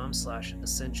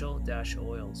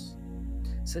mountainmindtricks.com/essential-oils.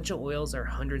 Essential oils are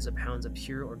hundreds of pounds of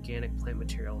pure organic plant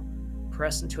material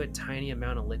pressed into a tiny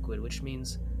amount of liquid, which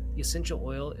means the essential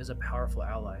oil is a powerful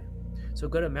ally. So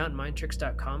go to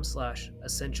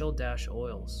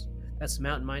mountainmindtricks.com/essential-oils. That's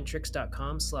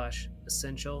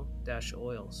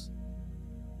mountainmindtricks.com/essential-oils.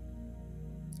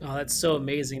 Oh, that's so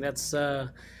amazing. It's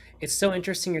so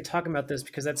interesting you're talking about this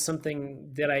because that's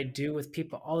something that I do with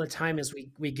people all the time is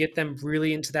we get them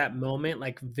really into that moment,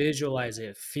 like visualize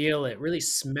it, feel it, really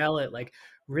smell it, like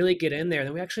really get in there. And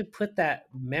then we actually put that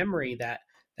memory, that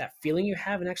feeling you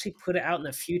have and actually put it out in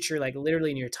the future, like literally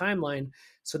in your timeline.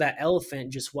 So that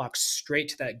elephant just walks straight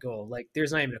to that goal. Like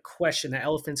there's not even a question that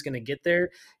elephant's going to get there.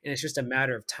 And it's just a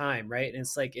matter of time. Right. And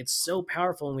it's like, it's so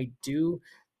powerful when we do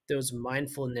those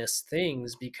mindfulness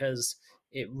things because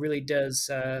it really does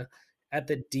at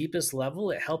the deepest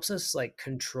level it helps us like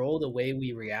control the way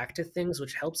we react to things,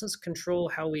 which helps us control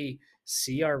how we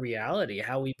see our reality,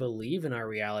 how we believe in our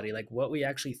reality, like what we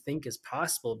actually think is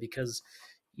possible, because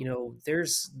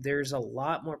there's a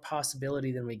lot more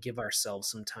possibility than we give ourselves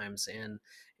sometimes. And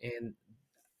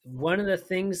one of the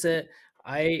things that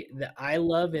I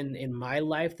love in my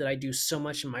life that I do so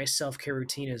much in my self-care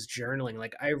routine is journaling.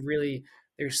 Like I really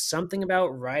there's something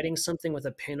about writing something with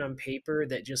a pen on paper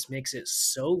that just makes it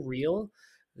so real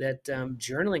that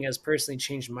journaling has personally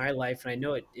changed my life. And I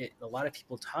know a lot of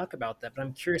people talk about that, but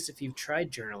I'm curious if you've tried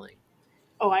journaling.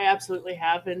 Oh, I absolutely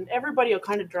have, and everybody will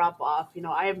kind of drop off.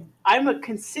 I'm a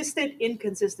consistent,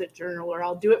 inconsistent journaler.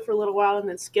 I'll do it for a little while and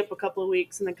then skip a couple of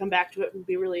weeks and then come back to it and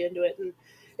be really into it. And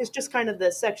it's just kind of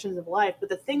the sections of life. But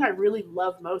the thing I really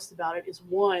love most about it is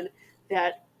one,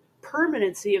 that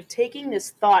permanency of taking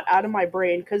this thought out of my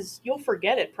brain, because you'll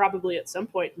forget it probably at some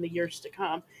point in the years to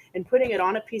come, and putting it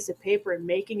on a piece of paper and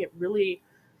making it really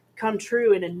come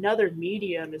true in another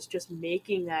medium is just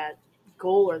making that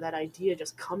goal or that idea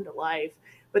just come to life.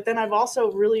 But then I've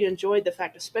also really enjoyed the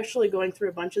fact, especially going through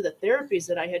a bunch of the therapies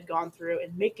that I had gone through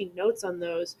and making notes on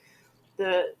those.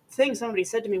 The thing somebody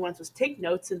said to me once was take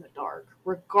notes in the dark,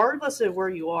 regardless of where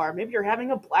you are. Maybe you're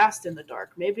having a blast in the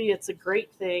dark. Maybe it's a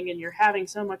great thing and you're having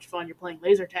so much fun. You're playing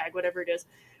laser tag, whatever it is.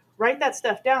 Write that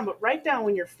stuff down, but write down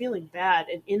when you're feeling bad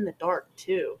and in the dark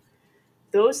too.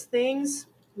 Those things,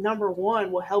 number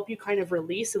one, will help you kind of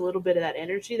release a little bit of that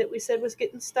energy that we said was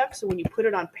getting stuck. So when you put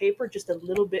it on paper, just a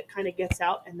little bit kind of gets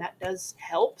out, and that does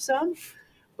help some.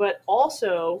 but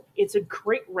also it's a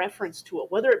great reference tool,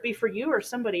 whether it be for you or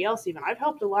somebody else. Even I've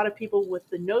helped a lot of people with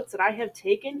the notes that I have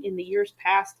taken in the years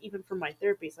past, even from my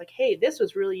therapy. It's like, hey, this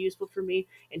was really useful for me,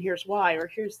 and here's why, or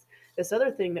here's this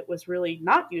other thing that was really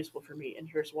not useful for me, and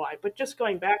here's why. But just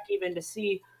going back even to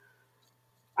see,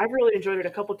 I've really enjoyed it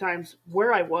a couple times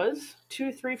where I was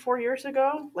 2, 3, 4 years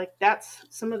ago. Like that's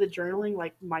some of the journaling,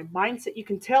 like my mindset. You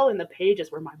can tell in the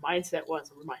pages where my mindset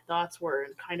was, where my thoughts were,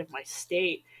 and kind of my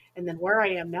state. And then where I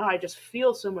am now, I just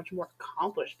feel so much more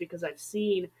accomplished because I've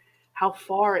seen how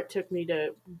far it took me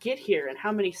to get here and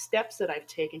how many steps that I've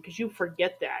taken. Because you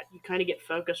forget that. You kind of get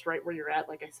focused right where you're at.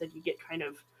 Like I said, you get kind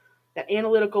of that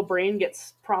analytical brain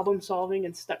gets problem solving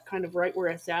and stuck kind of right where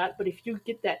it's at. But if you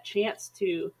get that chance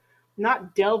to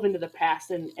not delve into the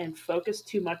past and focus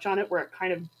too much on it where it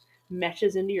kind of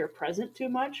meshes into your present too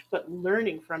much, but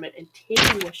learning from it and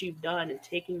taking what you've done and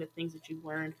taking the things that you've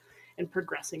learned and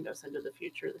progressing those into the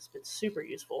future. That's been super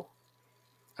useful.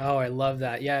 Oh, I love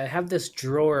that. Yeah, I have this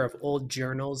drawer of old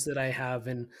journals that I have,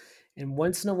 and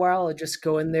once in a while I'll just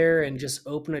go in there and just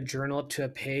open a journal up to a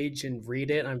page and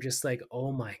read it. And I'm just like,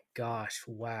 "Oh my gosh,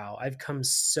 wow. I've come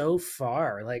so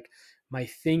far." Like my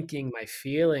thinking, my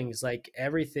feelings, like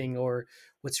everything. Or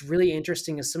what's really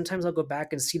interesting is sometimes I'll go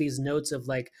back and see these notes of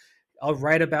like I'll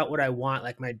write about what I want,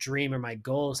 like my dream or my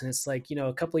goals, and it's like,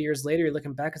 a couple of years later, you're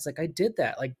looking back, it's like I did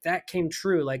that. Like that came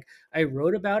true. Like I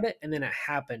wrote about it and then it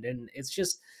happened. And it's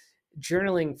just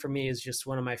journaling for me is just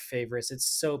one of my favorites. It's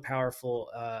so powerful.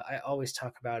 I always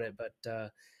talk about it, but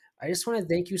I just want to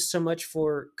thank you so much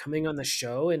for coming on the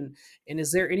show. And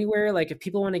is there anywhere like if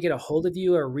people want to get a hold of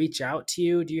you or reach out to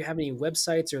you, do you have any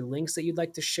websites or links that you'd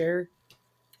like to share?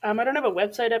 I don't have a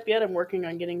website up yet. I'm working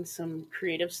on getting some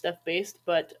creative stuff based,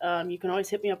 but you can always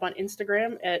hit me up on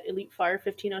Instagram at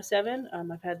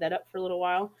EliteFire1507. I've had that up for a little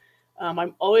while.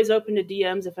 I'm always open to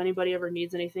DMs if anybody ever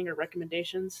needs anything or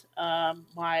recommendations.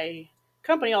 My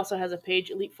company also has a page,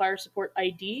 Elite Fire Support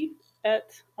ID,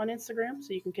 on Instagram,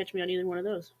 so you can catch me on either one of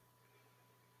those.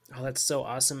 Oh, that's so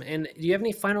awesome. And do you have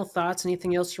any final thoughts?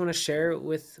 Anything else you want to share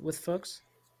with folks?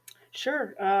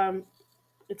 Sure.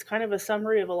 It's kind of a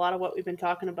summary of a lot of what we've been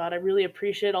talking about. I really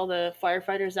appreciate all the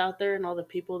firefighters out there and all the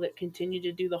people that continue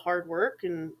to do the hard work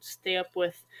and stay up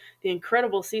with the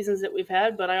incredible seasons that we've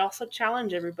had. But I also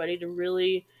challenge everybody to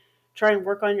really try and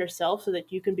work on yourself so that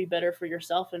you can be better for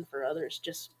yourself and for others.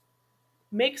 Just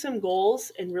make some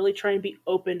goals and really try and be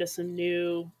open to some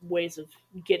new ways of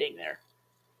getting there.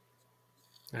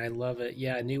 I love it.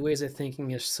 Yeah, new ways of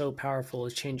thinking is so powerful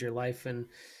to change your life. And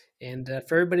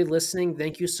for everybody listening,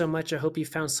 thank you so much. I hope you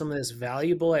found some of this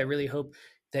valuable. I really hope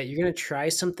that you're going to try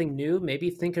something new. Maybe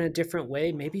think in a different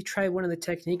way. Maybe try one of the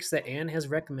techniques that Anne has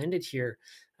recommended here.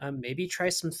 Maybe try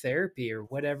some therapy or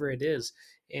whatever it is.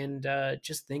 And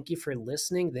just thank you for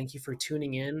listening. Thank you for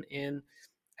tuning in. And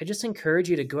I just encourage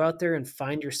you to go out there and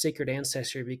find your sacred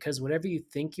ancestry because whatever you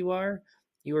think you are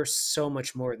so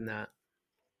much more than that.